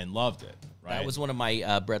loved it. Right. That was one of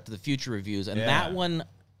my Breath of the Future reviews. And Yeah. that one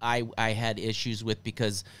I had issues with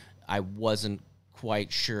because I wasn't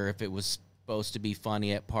quite sure if it was supposed to be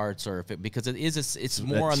funny at parts or if it, because it's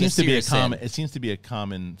more on the serious end. It seems to be a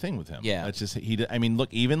common thing with him. Yeah. It's just I mean,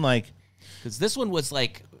 look, even like Because this one was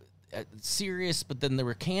like, serious, but then there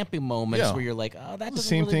were camping moments where you're like, oh, that doesn't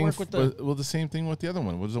same really thing work with the. well, the same thing with the other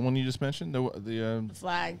one. What was the one you just mentioned? The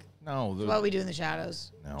Flag. No, What We Do in the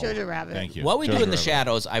Shadows. No. Jojo Rabbit. Thank you. What We Do Jojo in the Rabbit.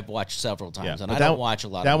 Shadows, I've watched several times, and but I don't watch a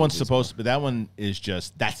lot. That of one's movies, supposed to, but that one is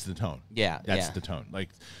just that's the tone. Yeah, that's the tone. Like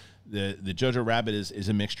the Jojo Rabbit is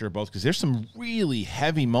a mixture of both because there's some really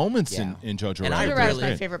heavy moments in Jojo And Rabbit. Jojo Rabbit's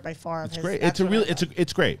my favorite by far. It's great.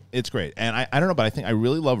 It's great. It's great. And I don't know, but I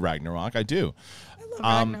really love Ragnarok. I do.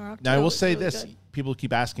 Ragnarok, now I will it's say really this: good. people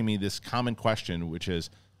keep asking me this common question, which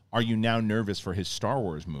is, "Are you now nervous for his Star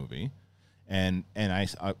Wars movie?" And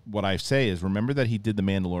what I say is, remember that he did the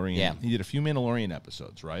Mandalorian. Yeah. He did a few Mandalorian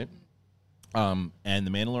episodes, right? And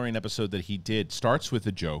the Mandalorian episode that he did starts with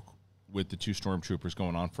a joke with the two stormtroopers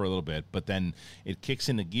going on for a little bit, but then it kicks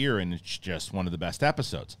into gear and it's just one of the best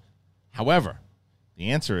episodes. However, the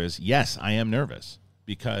answer is yes, I am nervous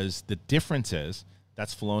because the difference is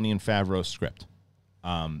that's Filoni and Favreau's script.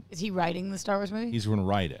 Is he writing the Star Wars movie? He's going to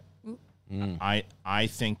write it. I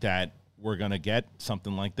think that we're going to get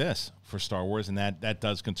something like this for Star Wars, and that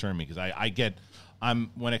does concern me because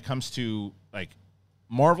when it comes to like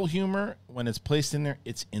Marvel humor, when it's placed in there,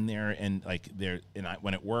 it's in there, and like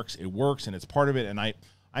when it works, and it's part of it, and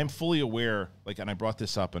I'm fully aware, like, and I brought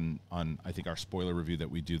this up on I think our spoiler review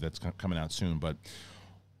that we do that's coming out soon, but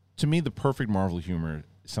to me, the perfect Marvel humor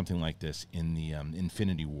is something like this in the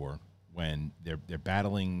Infinity War when they're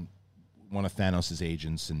battling one of Thanos'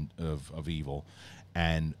 agents of evil,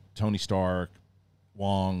 and Tony Stark,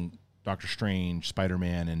 Wong, Doctor Strange,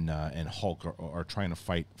 Spider-Man, and Hulk are trying to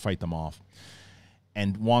fight them off.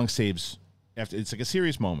 And Wong saves, it's like a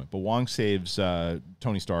serious moment, but Wong saves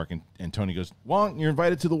Tony Stark, and Tony goes, Wong, you're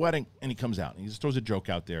invited to the wedding. And he comes out, and he just throws a joke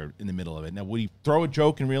out there in the middle of it. Now, would he throw a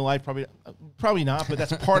joke in real life? Probably not, but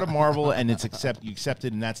that's part of Marvel, and you accept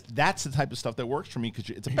it, and that's the type of stuff that works for me because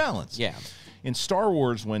it's a balance. Yeah. In Star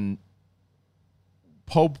Wars, when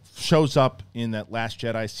Pope shows up in that Last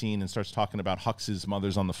Jedi scene and starts talking about Hux's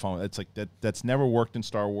mother's on the phone, it's like that's never worked in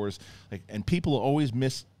Star Wars. Like, and people always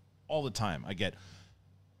miss all the time. I get,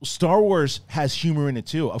 Star Wars has humor in it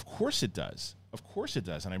too. Of course it does. Of course it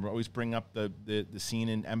does. And I always bring up the scene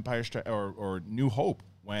in Empire or New Hope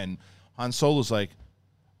when Han Solo's like,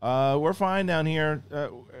 we're fine down here.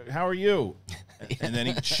 How are you? And then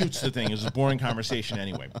he shoots the thing. It was a boring conversation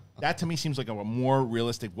anyway. That to me seems like a more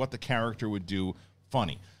realistic, what the character would do,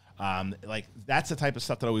 funny. Like, that's the type of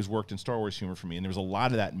stuff that always worked in Star Wars humor for me. And there was a lot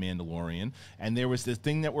of that in Mandalorian. And there was this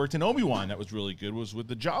thing that worked in Obi-Wan that was really good was with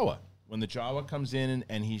the Jawa. When the Jawa comes in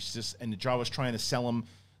and the Jawa's trying to sell him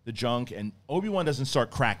the junk, and Obi-Wan doesn't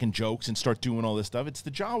start cracking jokes and start doing all this stuff. It's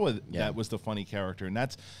the Jawa that was the funny character, and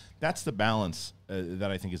that's the balance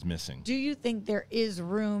that I think is missing. Do you think there is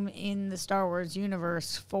room in the Star Wars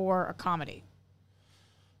universe for a comedy?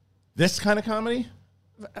 This kind of comedy?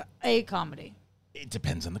 A comedy. It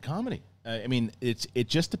depends on the comedy. I mean, it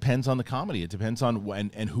just depends on the comedy. It depends on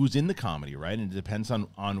when and who's in the comedy, right? And it depends on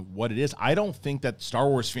what it is. I don't think that Star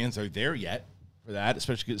Wars fans are there yet for that,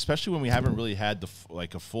 especially when we haven't really had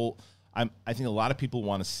a full. I think a lot of people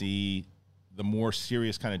want to see the more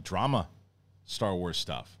serious kind of drama Star Wars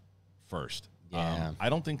stuff first. Yeah. I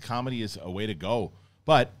don't think comedy is a way to go.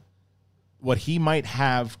 But what he might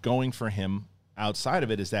have going for him outside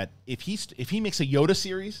of it is that if he makes a Yoda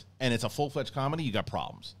series and it's a full-fledged comedy, you got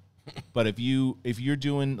problems. But if you're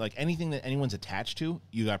doing like anything that anyone's attached to,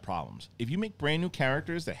 you got problems. If you make brand new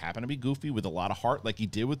characters that happen to be goofy with a lot of heart, like he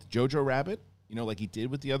did with Jojo Rabbit, like he did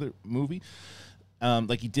with the other movie,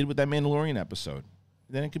 like he did with that Mandalorian episode,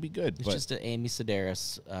 then it could be good. It's just an Amy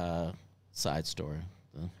Sedaris side story.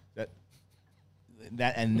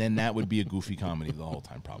 That would be a goofy comedy the whole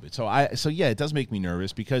time probably. So yeah, it does make me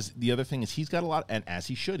nervous because the other thing is he's got a lot, and as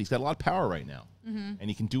he should, he's got a lot of power right now, and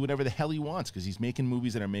he can do whatever the hell he wants because he's making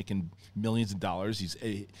movies that are making millions of dollars.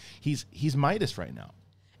 He's Midas right now.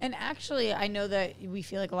 And actually, I know that we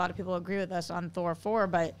feel like a lot of people agree with us on Thor 4,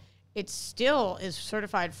 but it still is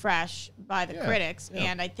certified fresh by the critics,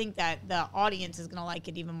 and I think that the audience is going to like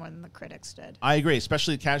it even more than the critics did. I agree,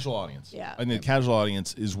 especially the casual audience. Yeah. I mean, the casual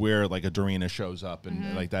audience is where, like, a Dorina shows up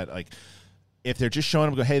and like that. Like, if they're just showing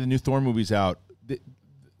up and go, hey, the new Thor movie's out,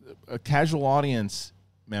 a casual audience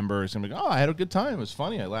member is going to be, oh, I had a good time. It was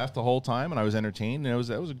funny. I laughed the whole time, and I was entertained, and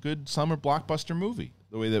that was a good summer blockbuster movie.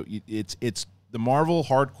 The way that it's the Marvel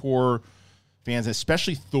hardcore fans,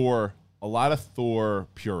 especially Thor. A lot of Thor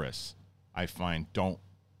purists, I find, don't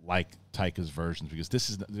like Taika's versions because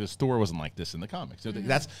this Thor wasn't like this in the comics. So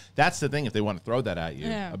that's the thing. If they want to throw that at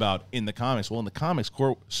you about in the comics, well, in the comics,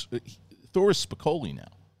 Thor is Spicoli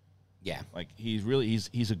now. Yeah, like he's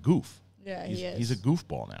a goof. Yeah, he's a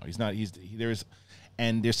goofball now.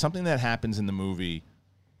 There's something that happens in the movie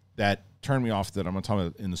that turned me off that I'm going to talk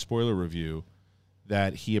about in the spoiler review,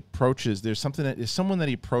 that he approaches, there's someone that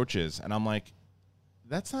he approaches, and I'm like,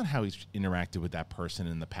 that's not how he's interacted with that person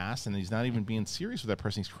in the past, and he's not even being serious with that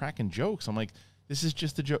person. He's cracking jokes. I'm like, this is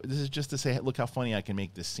just a joke. This is just to say, look how funny I can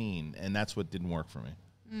make this scene, and that's what didn't work for me.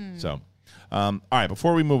 So, all right,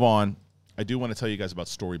 before we move on, I do want to tell you guys about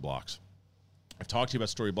story blocks. I've talked to you about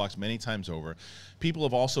story blocks many times over. People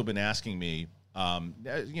have also been asking me,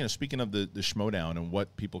 speaking of the Schmodown and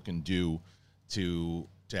what people can do to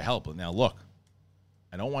help. Now, look,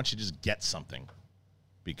 I don't want you to just get something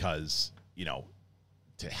because,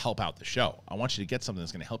 to help out the show. I want you to get something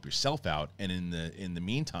that's going to help yourself out, and in the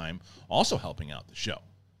meantime, also helping out the show.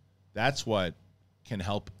 That's what can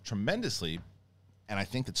help tremendously, and I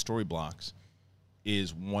think that story blocks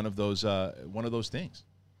is one of those things.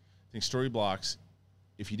 I think story blocks,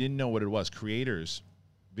 if you didn't know what it was,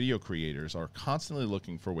 video creators are constantly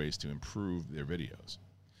looking for ways to improve their videos.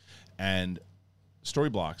 And story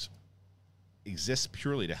blocks exists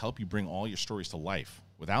purely to help you bring all your stories to life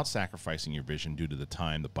without sacrificing your vision due to the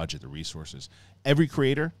time, the budget, the resources. Every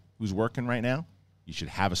creator who's working right now, you should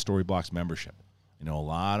have a Storyblocks membership. I know a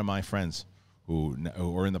lot of my friends who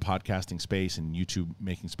are in the podcasting space and YouTube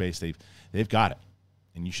making space, they've got it,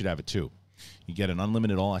 and you should have it too. You get an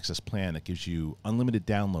unlimited all-access plan that gives you unlimited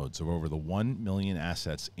downloads of over the 1 million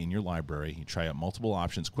assets in your library. You try out multiple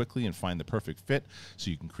options quickly and find the perfect fit so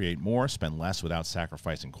you can create more, spend less without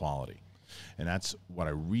sacrificing quality. And that's what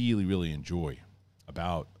I really, really enjoy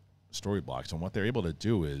about Storyblocks. And what they're able to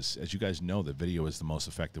do is, as you guys know, that video is the most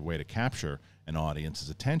effective way to capture an audience's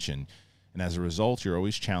attention. And as a result, you're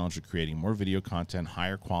always challenged with creating more video content,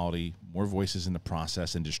 higher quality, more voices in the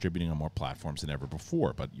process, and distributing on more platforms than ever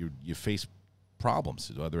before. But you face problems,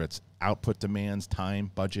 whether it's output demands,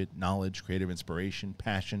 time, budget, knowledge, creative inspiration,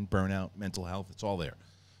 passion, burnout, mental health. It's all there.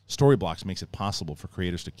 Storyblocks makes it possible for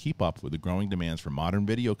creators to keep up with the growing demands for modern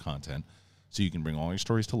video content so you can bring all your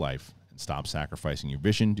stories to life and stop sacrificing your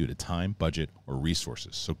vision due to time, budget, or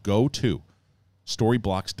resources. So go to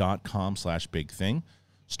storyblocks.com/bigthing.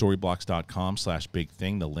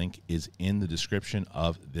 Storyblocks.com/bigthing. The link is in the description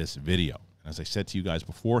of this video. And as I said to you guys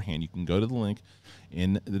beforehand, you can go to the link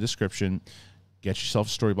in the description, get yourself a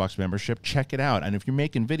Storyblocks membership, check it out. And if you're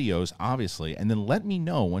making videos, obviously, and then let me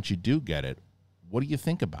know once you do get it, what do you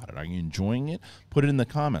think about it? Are you enjoying it? Put it in the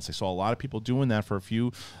comments. I saw a lot of people doing that for a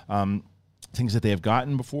few things that they have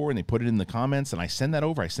gotten before, and they put it in the comments, and I send that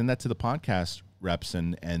over. I send that to the podcast reps,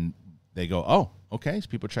 and they go, oh, okay, so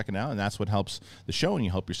people are checking it out, and that's what helps the show, and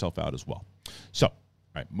you help yourself out as well. So, all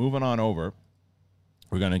right, moving on over,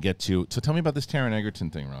 we're going to get to, so tell me about this Taron Egerton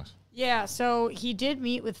thing, Ross. Yeah, so he did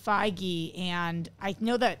meet with Feige, and I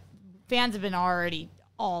know that fans have been already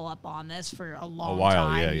all up on this for a long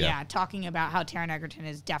time. Yeah, talking about how Taron Egerton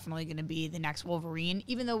is definitely going to be the next Wolverine,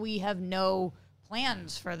 even though we have no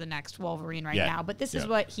plans for the next Wolverine right now. But this is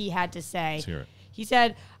what he had to say. Let's hear it. He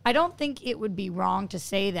said, I don't think it would be wrong to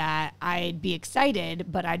say that I'd be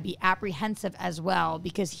excited, but I'd be apprehensive as well,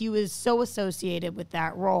 because he was so associated with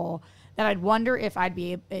that role that I'd wonder if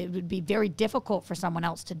it would be very difficult for someone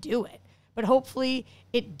else to do it. But hopefully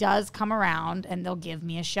it does come around and they'll give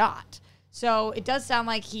me a shot. So it does sound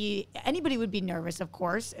like anybody would be nervous, of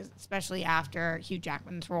course, especially after Hugh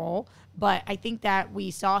Jackman's role. But I think that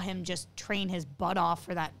we saw him just train his butt off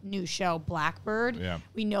for that new show, Blackbird. Yeah.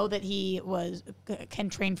 We know that he can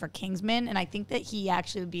train for Kingsman, and I think that he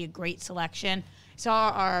actually would be a great selection. I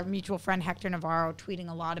saw our mutual friend Hector Navarro tweeting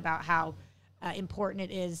a lot about how important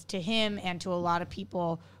it is to him and to a lot of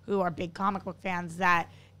people who are big comic book fans that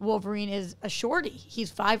Wolverine is a shorty.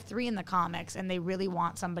 He's 5'3" in the comics, and they really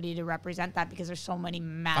want somebody to represent that because there's so many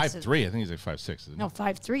massive. 5'3", I think he's like 5'6". Isn't no,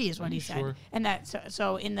 5'3" is what he said. Sure? And that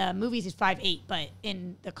so in the movies he's 5'8", but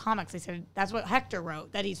in the comics they said that's what Hector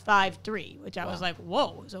wrote, that he's 5'3", which I was like,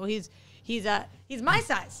 whoa. So he's my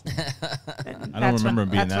size. I don't remember him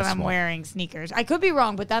being that small. That's what I'm wearing, sneakers. I could be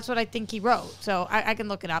wrong, but that's what I think he wrote. So I can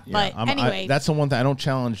look it up. Yeah, but anyway, that's the one thing I don't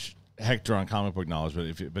challenge Hector on comic book knowledge,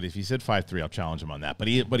 but if he said 5'3", I'll challenge him on that. But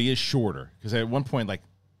he is shorter, because at one point, like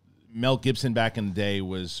Mel Gibson back in the day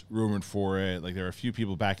was rumored for it. Like there are a few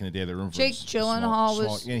people back in the day that rumored Jake for Gyllenhaal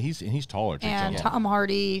was. Yeah, he's taller. And Tom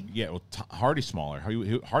Hardy. Yeah, well, Hardy's smaller. Hardy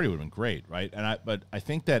would have been great, right? But I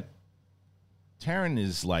think that Taron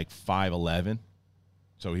is like 5'11",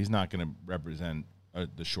 so he's not going to represent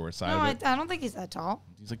the short side of it. I don't think he's that tall.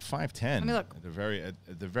 He's like 5'10". Let me look. At the very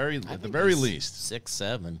least.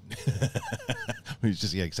 6'7". He's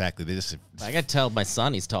just exactly. I got to tell my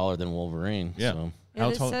son he's taller than Wolverine. Yeah. So. Yeah,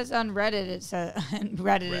 this says on Reddit, and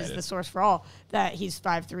Reddit is the source for all, that he's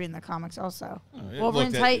 5'3" in the comics also.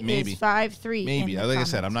 Wolverine's height is 5'3". Maybe. Like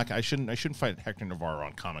comics. I said, I shouldn't fight Hector Navarro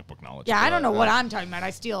on comic book knowledge. Yeah, I don't know what I'm talking about.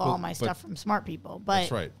 I steal all my stuff from smart people. But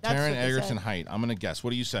that's right. Taron Egerton height. I'm gonna guess.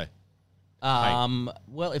 What do you say?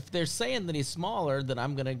 Well, if they're saying that he's smaller, then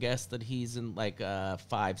I'm gonna guess that he's in like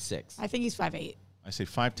 5'6". I think he's 5'8". I say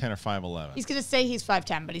 5'10" or 5'11". He's gonna say he's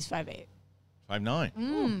 5'10", but he's 5'8".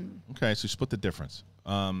 5'9". Okay, so split the difference.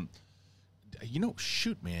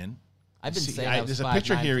 Shoot, man. I've been saying there's a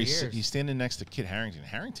picture here. He's standing next to Kit Harington.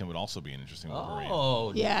 Harington would also be an interesting Wolverine.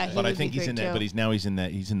 Oh, yeah. But I think he's in that. But he's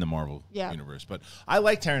in the Marvel universe. But I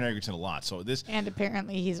like Taron Egerton a lot. So this, and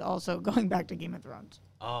apparently he's also going back to Game of Thrones.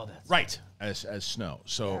 Oh, that's right as Snow.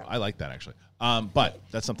 So I like that actually. But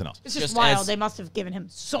that's something else. It's just wild. They must have given him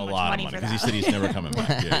so much money for that. Because he said he's never coming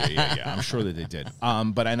back. Yeah. I'm sure that they did.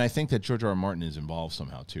 And I think that George R. R. Martin is involved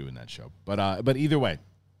somehow too in that show. But either way,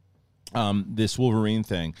 this Wolverine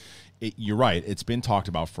thing, you're right. It's been talked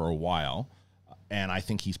about for a while, and I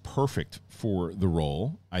think he's perfect for the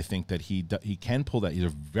role. I think that he can pull that. He's a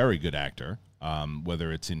very good actor.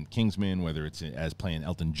 Whether it's in Kingsman, whether it's as playing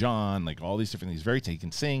Elton John, like all these different things. He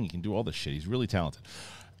can sing, he can do all this shit. He's really talented.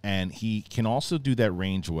 And he can also do that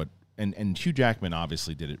range of and Hugh Jackman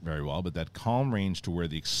obviously did it very well, but that calm range to where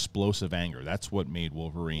the explosive anger, that's what made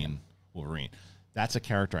Wolverine. That's a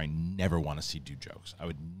character I never want to see do jokes. I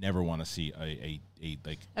would never want to see a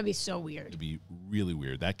like. That'd be so weird. It'd be really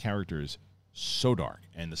weird. That character is so dark,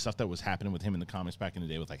 and the stuff that was happening with him in the comics back in the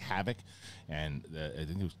day with like Havoc, and I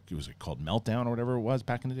think it was called Meltdown or whatever it was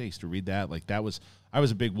back in the day. I used to read that. Like that was, I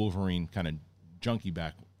was a big Wolverine kind of junkie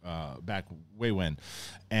back way when,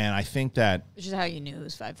 and I think that which is how you knew he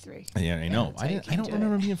was 5'3". Yeah, I know. I don't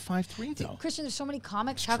remember him being 5'3" though. Christian, there's so many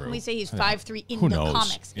comics. That's how can we say he's true. 5'3" in Who the knows?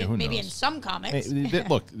 comics? Yeah, who Maybe knows? in some comics.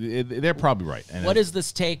 Look, they're probably right. And what is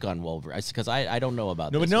this take on Wolverine? Because I don't know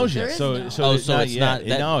about. Nobody this. knows yet. So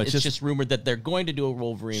it's just rumored that they're going to do a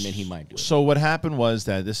Wolverine and he might do it. So what happened was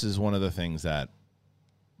that this is one of the things that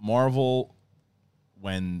Marvel,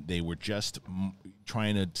 when they were just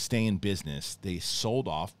trying to stay in business, they sold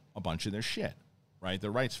off a bunch of their shit, right?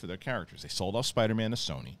 The rights for their characters. They sold off Spider-Man to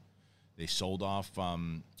Sony. They sold off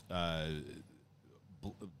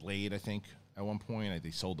Blade, I think, at one point.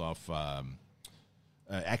 They sold off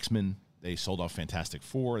X-Men. They sold off Fantastic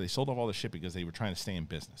Four. They sold off all the shit because they were trying to stay in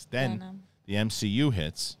business. Then the MCU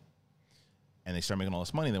hits, and they start making all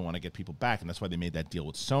this money. They want to get people back, and that's why they made that deal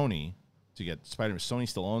with Sony to get Spider-Man. Sony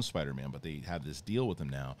still owns Spider-Man, but they have this deal with them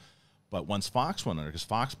now. But once Fox went under, because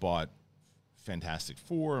Fox bought Fantastic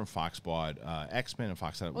Four, and Fox bought X-Men, and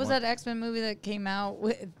Fox had what was that X-Men movie that came out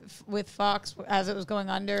with Fox as it was going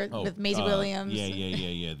under with Maisie Williams?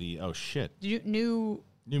 Yeah.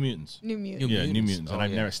 New Mutants. Yeah, New Mutants. And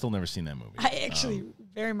I've still never seen that movie. I actually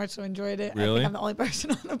very much so enjoyed it. Really? I think I'm the only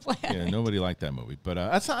person on the planet. Yeah, nobody liked that movie. But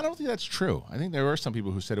I don't think that's true. I think there were some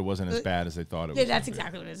people who said it wasn't as bad as they thought it was. Yeah, that's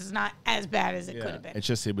exactly what it is. It's not as bad as it could have been.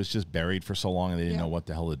 It was just buried for so long, and they didn't know what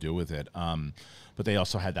the hell to do with it. But they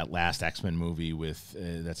also had that last X-Men movie with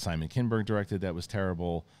that Simon Kinberg directed that was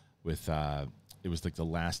terrible. With it was like the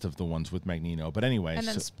last of the ones with Magneto. But anyway, and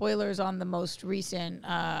then spoilers on the most recent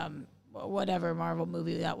whatever Marvel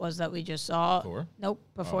movie that was that we just saw. Thor? Nope,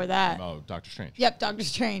 before that. Oh, Doctor Strange. Yep, Doctor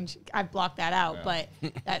Strange. I blocked that out, but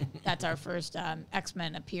that's our first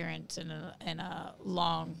X-Men appearance in a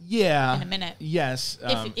long in a minute. Yes.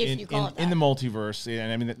 If you call it that. In the multiverse,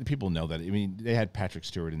 and I mean people know that. I mean they had Patrick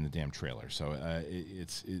Stewart in the damn trailer, so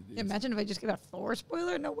it's imagine if I just gave a Thor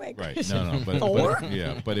spoiler. No way. Right. No. But Thor.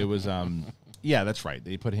 But it was yeah, that's right.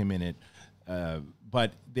 They put him in it.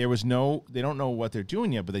 But there was they don't know what they're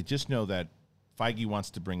doing yet, but they just know that Feige wants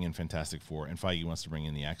to bring in Fantastic Four and Feige wants to bring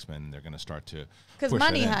in the X-Men, and they're going to start to because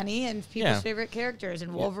money, honey, and people's favorite characters,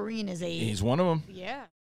 and Wolverine is he's one of them. Yeah.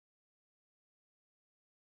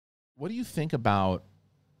 What do you think about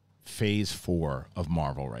Phase 4 of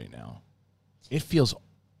Marvel right now? It feels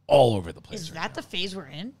all over the place. Is that the phase we're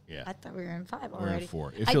in? Yeah. I thought we were in 5 already. We're in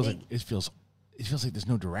 4. It feels like there's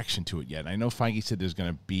no direction to it yet. I know Feige said there's going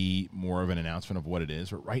to be more of an announcement of what it is,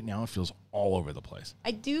 but right now it feels all over the place.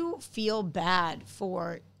 I do feel bad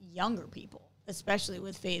for younger people, especially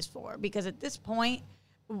with Phase 4, because at this point,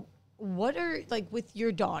 what are, like, with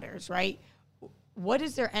your daughters, right? What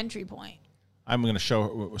is their entry point? I'm going to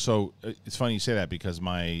show her. So it's funny you say that because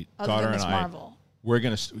my daughter and I, Marvel. We're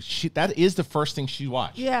going to, that is the first thing she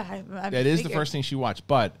watched. Yeah. That is the first thing she watched,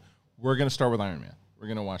 but we're going to start with Iron Man. We're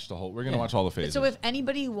gonna watch watch all the phases. So if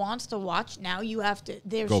anybody wants to watch now, you have to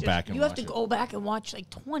go back and watch like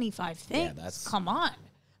 25 things. Yeah, come on,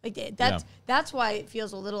 like that's why it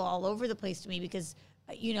feels a little all over the place to me because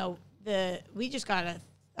we just got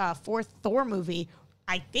a fourth Thor movie.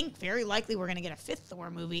 I think very likely we're gonna get a fifth Thor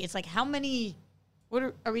movie. It's like how many?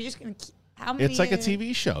 What are we just gonna? How many? It's like a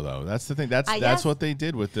TV show, though. That's the thing. That's what they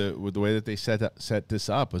did with the way that they set this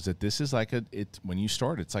up. Was that this is like when you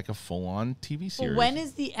start, it's like a full on TV series. Well, when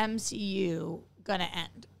is the MCU gonna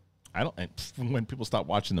end? When people stop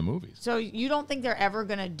watching the movies. So you don't think they're ever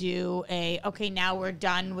gonna do okay, now we're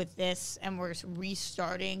done with this and we're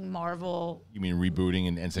restarting Marvel? You mean rebooting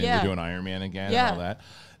and saying we're doing Iron Man again and all that?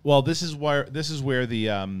 Well, this is where the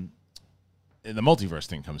multiverse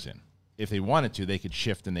thing comes in. If they wanted to, they could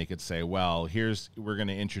shift and they could say, well, we're going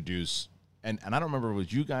to introduce, and I don't remember if it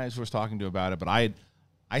was you guys who was talking to about it, but I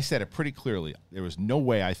said it pretty clearly. There was no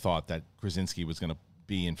way I thought that Krasinski was going to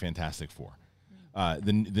be in Fantastic Four,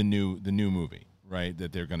 the new movie, right?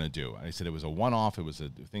 That they're going to do. I said it was a one-off. It was a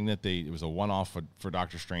thing it was a one-off for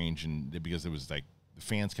Doctor Strange, and because it was like the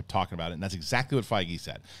fans kept talking about it, and that's exactly what Feige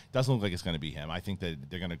said. It doesn't look like it's going to be him. I think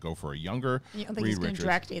that they're going to go for a younger. You don't think he's going to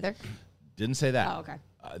direct either? Didn't say that. Oh, okay.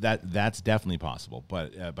 That's definitely possible,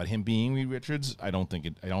 but him being Reed Richards, I don't think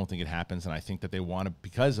it happens, and I think that they want to,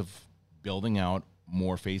 because of building out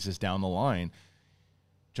more phases down the line.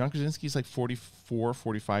 John Krasinski's like 44,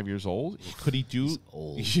 45 years old. Could he do?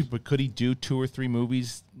 But could he do 2 or 3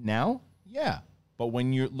 movies now? Yeah, but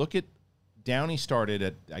when you look at Downey, started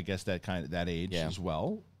at I guess that age as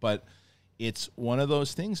well, but. It's one of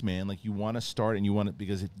those things, man. Like you want to start and you want to,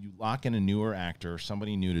 because if you lock in a newer actor,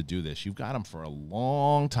 somebody new to do this, you've got them for a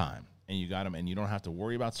long time, and you got them, and you don't have to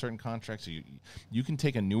worry about certain contracts. So you can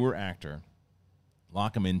take a newer actor,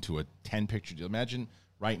 lock them into a 10-picture deal. Imagine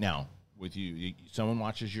right now with someone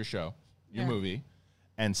watches your show, your movie,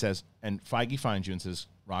 and Feige finds you and says,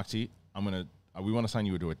 Roxy, we want to sign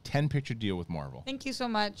you to a 10-picture deal with Marvel. Thank you so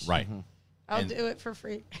much. Right. Mm-hmm. I'll do it for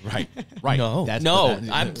free. Right. No. Don't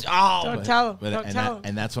tell him.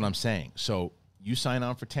 And that's what I'm saying. So you sign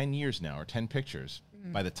on for 10 years now, or 10 pictures.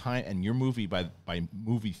 By the time, and your movie by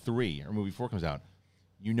movie 3 or movie 4 comes out,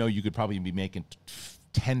 you could probably be making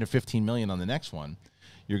 10 to 15 million on the next one.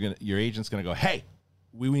 Your agent's gonna go, hey,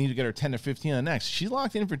 we need to get her 10 to 15 on the next. She's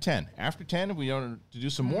locked in for 10. After 10, if we want to do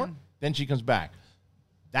some more, then she comes back.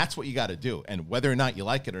 That's what you got to do. And whether or not you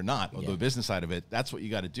like it or not, or the business side of it, that's what you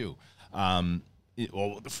got to do.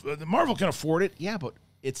 The Marvel can afford it. Yeah, but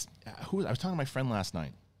it's I was talking to my friend last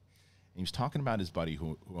night, and he was talking about his buddy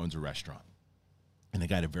who owns a restaurant, and the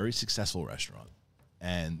guy had a very successful restaurant.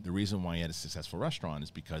 And the reason why he had a successful restaurant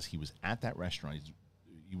is because he was at that restaurant.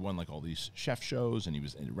 He won like all these chef shows, and he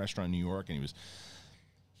was in a restaurant in New York, and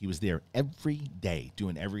he was there every day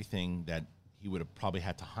doing everything that he would have probably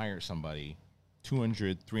had to hire somebody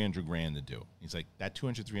 $200,000-$300,000 to do. He's like, that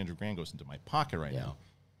 $200,000-$300,000 goes into my pocket right now.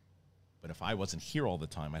 But if I wasn't here all the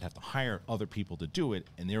time, I'd have to hire other people to do it,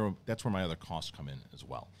 and that's where my other costs come in as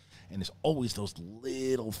well. And there's always those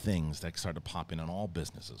little things that start to pop in on all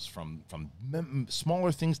businesses, from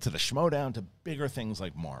smaller things to the schmodown to bigger things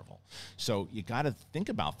like Marvel. So you got to think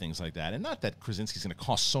about things like that. And not that Krasinski's going to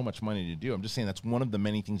cost so much money to do. I'm just saying that's one of the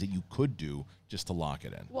many things that you could do just to lock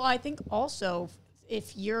it in. Well, I think also,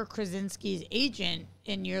 if you're Krasinski's agent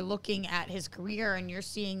and you're looking at his career and you're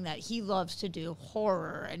seeing that he loves to do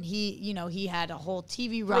horror, and he had a whole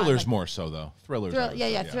TV run. Thrillers more so, though. Thrillers.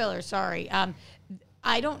 Thriller. Sorry.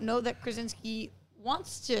 I don't know that Krasinski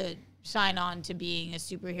wants to sign on to being a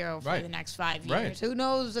superhero for the next 5 years. Right. Who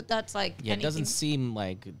knows that that's like anything. It doesn't seem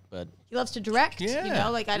like, but he loves to direct. Yeah. I don't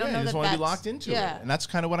know he that just want to be locked into it, and that's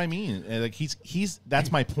kind of what I mean. Like he's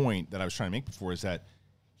that's my point that I was trying to make before, is that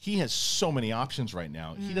he has so many options right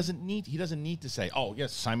now. He doesn't need to say, "Oh,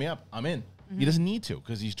 yes, sign me up. I'm in." He doesn't need to,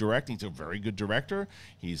 because he's directing. He's a very good director.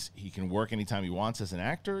 He can work anytime he wants as an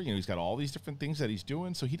actor. He's got all these different things that he's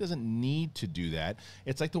doing, so he doesn't need to do that.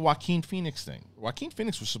 It's like the Joaquin Phoenix thing. Joaquin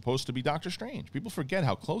Phoenix was supposed to be Doctor Strange. People forget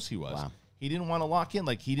how close he was. Wow. He didn't want to lock in.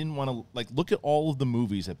 Like, he didn't want to, look at all of the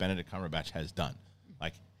movies that Benedict Cumberbatch has done.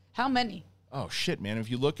 Like, how many? Oh shit, man!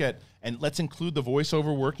 If you look at, and let's include the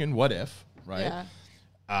voiceover work in What If, right?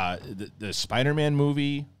 Yeah. The Spider-Man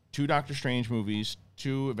movie, 2 Doctor Strange movies,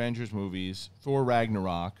 2 Avengers movies, Thor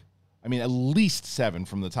Ragnarok. I mean, at least 7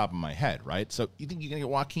 from the top of my head, right? So you think you're going to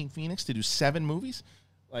get Joaquin Phoenix to do 7 movies?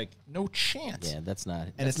 Like, no chance. Yeah, that's not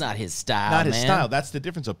it's not his style, Not his style. That's the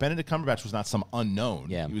difference. So Benedict Cumberbatch was not some unknown.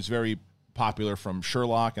 Yeah. He was very popular from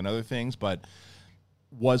Sherlock and other things, but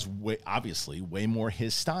was obviously way more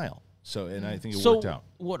his style. So, and I think it worked out.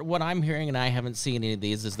 What I'm hearing, and I haven't seen any of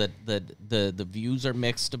these, is that the views are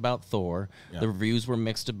mixed about Thor. Yeah. The reviews were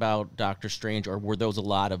mixed about Doctor Strange, or were those a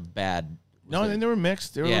lot of bad? No, they were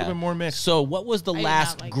mixed. They were a little bit more mixed. So what was the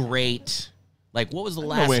last great? Like, what was the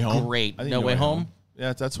last great? No Way Home?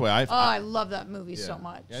 Yeah, that's why I love that movie so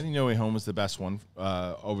much. Yeah, I think No Way Home was the best one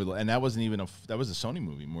and that wasn't even that was a Sony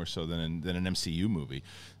movie more so than an MCU movie.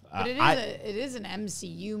 But it is an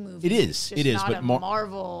MCU movie. It is. It is. Not but a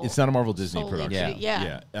Marvel. It's not a Marvel Disney solely production.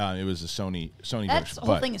 Yeah. It was a Sony That version.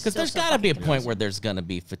 whole thing is Because still there's so got to be a fucking point amazing. where there's going to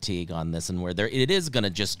be fatigue on this, and where it is going to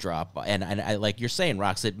just drop. And I, like you're saying,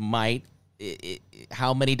 Rox, it might.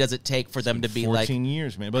 How many does it take for them to be 14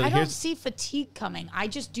 years, man. But I don't see fatigue coming. I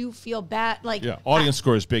just do feel bad. Like audience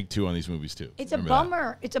score is big too on these movies too. It's a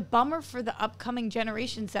bummer. It's a bummer for the upcoming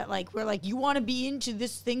generations that we're like, you want to be into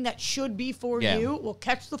this thing that should be for you. Well,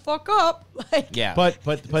 catch the fuck up.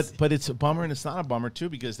 But it's a bummer, and it's not a bummer too,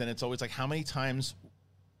 because then it's always like, how many times?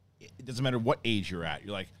 It doesn't matter what age you're at.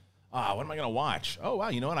 You're like, what am I gonna watch? Oh wow,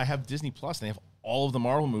 you know what? I have Disney Plus, and they have all of the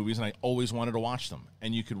Marvel movies, and I always wanted to watch them.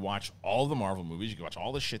 And you could watch all of the Marvel movies. You could watch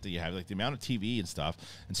all the shit that you have, like the amount of TV and stuff.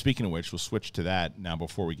 And speaking of which, we'll switch to that now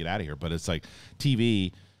before we get out of here. But it's like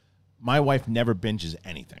TV. My wife never binges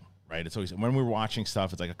anything, right? It's always when we're watching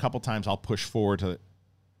stuff. It's like a couple times I'll push forward to.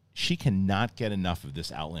 She cannot get enough of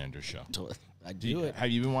this Outlander show. I do it. Have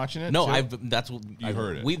you been watching it? No, too? I've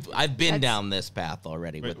heard it. I've been down this path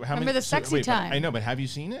already. Wait, Remember the sexy time? I know, but have you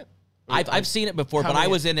seen it? I've seen it before, but I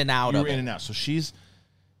was in and out you of were it. in and out. So she's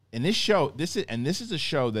in this show. This is a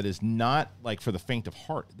show that is not like for the faint of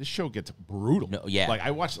heart. This show gets brutal. No, yeah. Like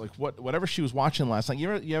I watched whatever she was watching last night.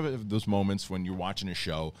 You have those moments when you're watching a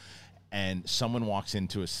show, and someone walks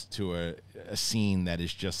into a scene that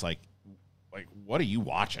is just like what are you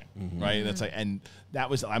watching, right? That's like, and that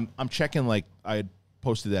was I'm checking, like I had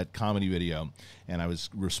posted that comedy video, and I was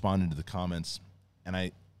responding to the comments, and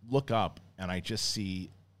I look up and I just see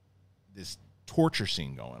this torture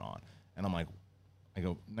scene going on, and I'm like, I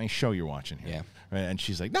go, nice show you're watching here. Yeah. Right? And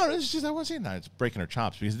she's like, no, it's just I want to see it now. It's breaking her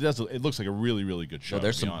chops because it looks like a really, really good show. So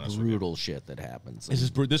there's to be some honest brutal shit that happens. this was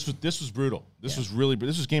brutal. This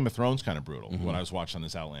was Game of Thrones kind of brutal when I was watching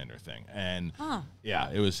this Outlander thing. And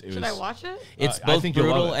it was. Should I watch it? It's I both think you'll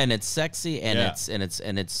love brutal it. and it's sexy and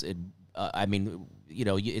I mean,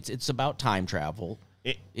 it's about time travel.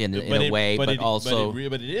 In a way, but also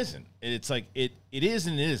it isn't. It's like it is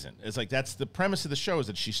and it isn't. It's like that's the premise of the show is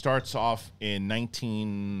that she starts off in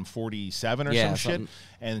 1947 or some shit,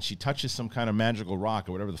 and she touches some kind of magical rock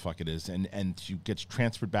or whatever the fuck it is, and she gets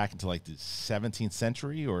transferred back into like the 17th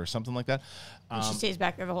century or something like that. And she stays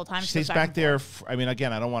back there the whole time. She stays back there. I mean,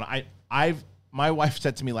 again, I don't want to. My wife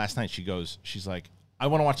said to me last night. She's like, I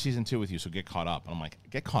want to watch season 2 with you, so get caught up. And I'm like,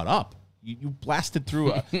 get caught up. You blasted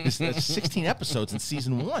through 16 episodes in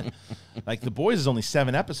season 1. Like The Boys is only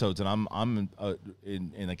 7 episodes, and I'm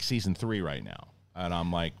in like season 3 right now, and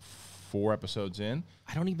I'm like 4 episodes in.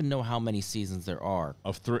 I don't even know how many seasons there are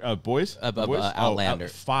of Boys of Boys? Outlander.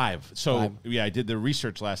 5. So 5. Yeah, I did the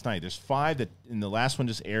research last night. There's 5 that in the last one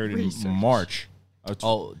just aired in March.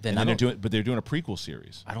 Then they're doing a prequel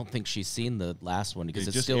series. I don't think she's seen the last one because It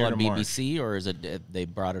it's just still aired on in BBC, or is it they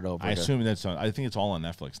brought it over? I assume that's on. I think it's all on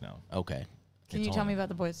Netflix now. Okay. Can you tell me about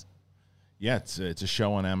The Boys? Yeah, it's a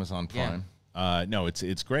show on Amazon Prime. Yeah. No,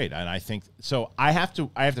 it's great, and I think so. I have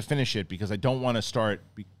to finish it because I don't want to start.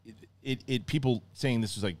 People saying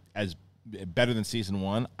this was like as better than season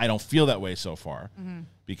 1. I don't feel that way so far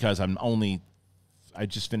because I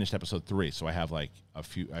just finished episode 3, so I have like a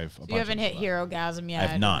few. You haven't hit Hero-gasm yet. I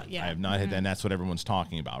have not. Yeah. I have not hit, and that's what everyone's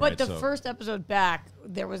talking about. But right? the first episode back,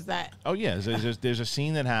 there was that. Oh yeah, there's a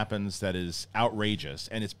scene that happens that is outrageous,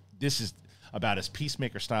 and this is about as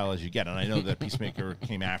Peacemaker style as you get. And I know that Peacemaker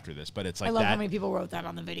came after this, but it's like I love how many people wrote that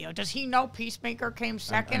on the video. Does he know Peacemaker came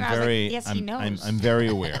second? I was like, yes, he knows. I'm very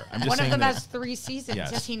aware. I'm just One of saying them that, has 3 seasons.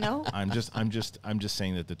 Yes. Does he know? I'm just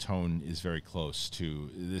saying that the tone is very close to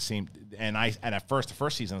the same. And at first, the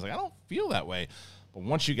first season, I was like, I don't feel that way. But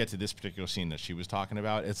once you get to this particular scene that she was talking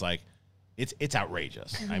about, it's like, it's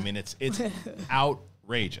outrageous. I mean, it's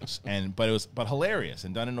outrageous, but hilarious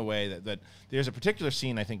and done in a way that there's a particular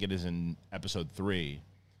scene, I think it is in episode 3,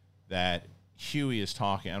 that Huey is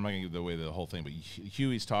talking. I'm not going to give away the whole thing, but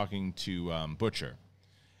Huey's talking to Butcher,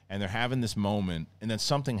 and they're having this moment, and then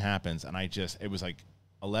something happens, and it was like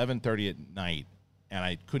 11:30 at night, and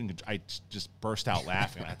I just burst out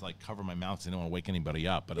laughing. I had to like cover my mouth because I didn't want to wake anybody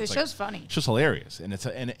up. But it's show's funny. It's just hilarious, and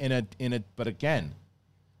but again,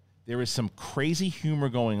 there is some crazy humor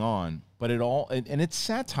going on, but and it's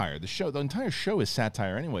satire. The entire show is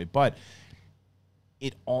satire anyway, but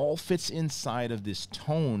it all fits inside of this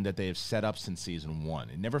tone that they have set up since season 1.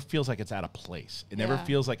 It never feels like it's out of place. It never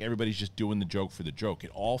feels like everybody's just doing the joke for the joke. It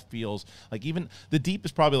all feels like, even the Deep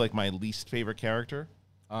is probably like my least favorite character.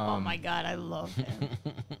 Oh my God, I love him.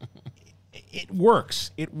 It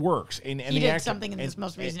works. It works. And He the did something in this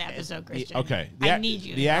most recent episode, Christian. Okay. I need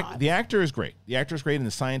you to not. The actor is great. The actor is great, and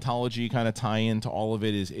the Scientology kind of tie-in to all of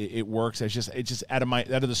it it works. It's just out of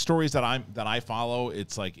the stories that I follow.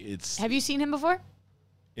 It's like it's. Have you seen him before?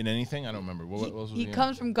 In anything? I don't remember. What was He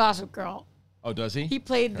comes from Gossip Girl. Oh, does he? He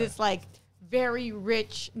played this like very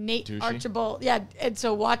rich Nate Douchey? Archibald. Yeah, and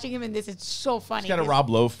so watching him in this, it's so funny. He's got a Rob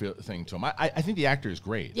Lowe thing to him. I think the actor is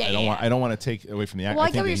great. Yeah, I don't want to take away from the actor. Well, I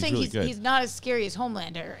think thought you were he's saying really good. he's not as scary as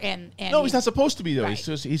Homelander, and No, he's not supposed to be though. Right.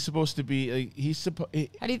 He's supposed to be.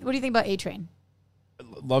 What do What do you think about A-Train?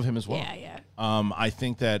 Love him as well. Yeah. I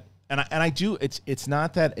think that, and I do. It's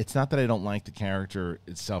not that I don't like the character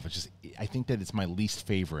itself. It's just I think that it's my least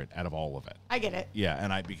favorite out of all of it. I get it. Yeah,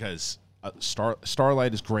 and because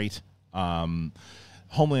Starlight is great.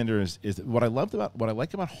 Homelander is what I like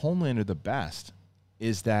about Homelander the best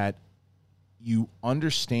is that you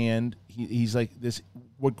understand he's like this.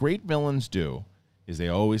 What great villains do is they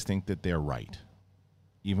always think that they're right,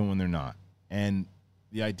 even when they're not. And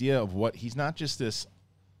the idea of he's not just this,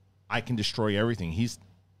 I can destroy everything. He's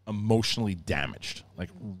emotionally damaged, like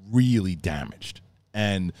really damaged,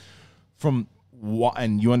 and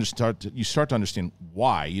you start to understand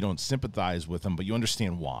why. You don't sympathize with him, but you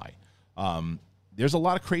understand why. There's a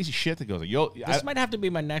lot of crazy shit that goes on. This might have to be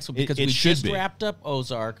my next one because it we should just be. wrapped up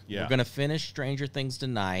Ozark. Yeah. We're going to finish Stranger Things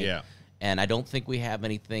tonight. Yeah. And I don't think we have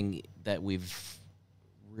anything that we've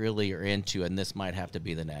really are into, and this might have to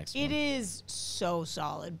be the next one. It is so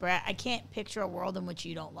solid, Brett. I can't picture a world in which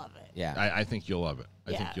you don't love it. Yeah. I think you'll love it. I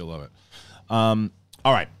think Yeah. you'll love it.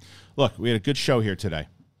 All right. Look, we had a good show here today.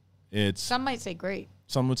 Some might say great.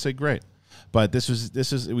 Some would say great, but this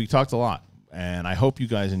is we talked a lot, and I hope you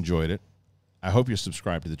guys enjoyed it. I hope you're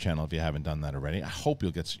subscribed to the channel if you haven't done that already. I hope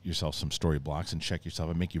you'll get yourself some story blocks and check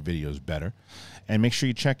yourself and make your videos better. And make sure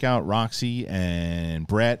you check out Roxy and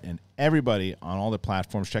Brett and everybody on all the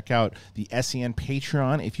platforms. Check out the SEN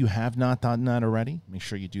Patreon if you have not done that already. Make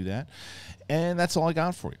sure you do that. And that's all I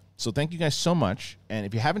got for you. So thank you guys so much. And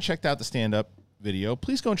if you haven't checked out the stand-up video,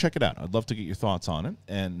 please go and check it out. I'd love to get your thoughts on it.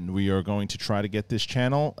 And we are going to try to get this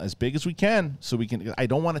channel as big as we can so we can. I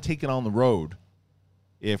don't want to take it on the road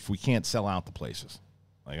if we can't sell out the places.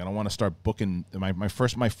 Like, I don't want to start booking. My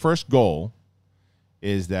first goal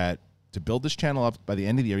is that to build this channel up by the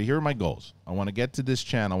end of the year. Here are my goals. I want to get to this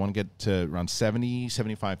channel. I want to get to around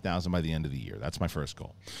 75,000 by the end of the year. That's my first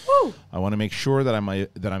goal. Woo! I want to make sure that I'm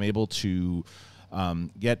able to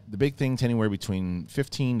get the big thing to anywhere between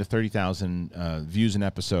 15 to 30,000 views an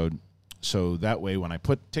episode. So that way, when I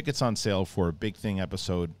put tickets on sale for a big thing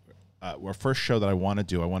episode, our first show that I want to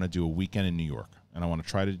do a weekend in New York. And I want to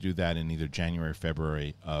try to do that in either January or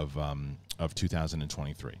February of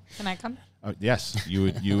 2023. Can I come? Yes, you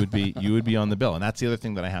would be on the bill, and that's the other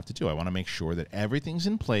thing that I have to do. I want to make sure that everything's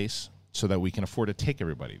in place so that we can afford to take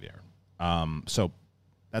everybody there. So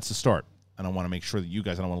that's the start, and I want to make sure that I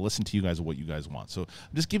don't want to listen to you guys of what you guys want. So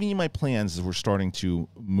I'm just giving you my plans as we're starting to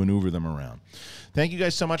maneuver them around. Thank you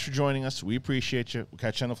guys so much for joining us. We appreciate you. We'll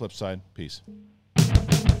catch you on the flip side. Peace.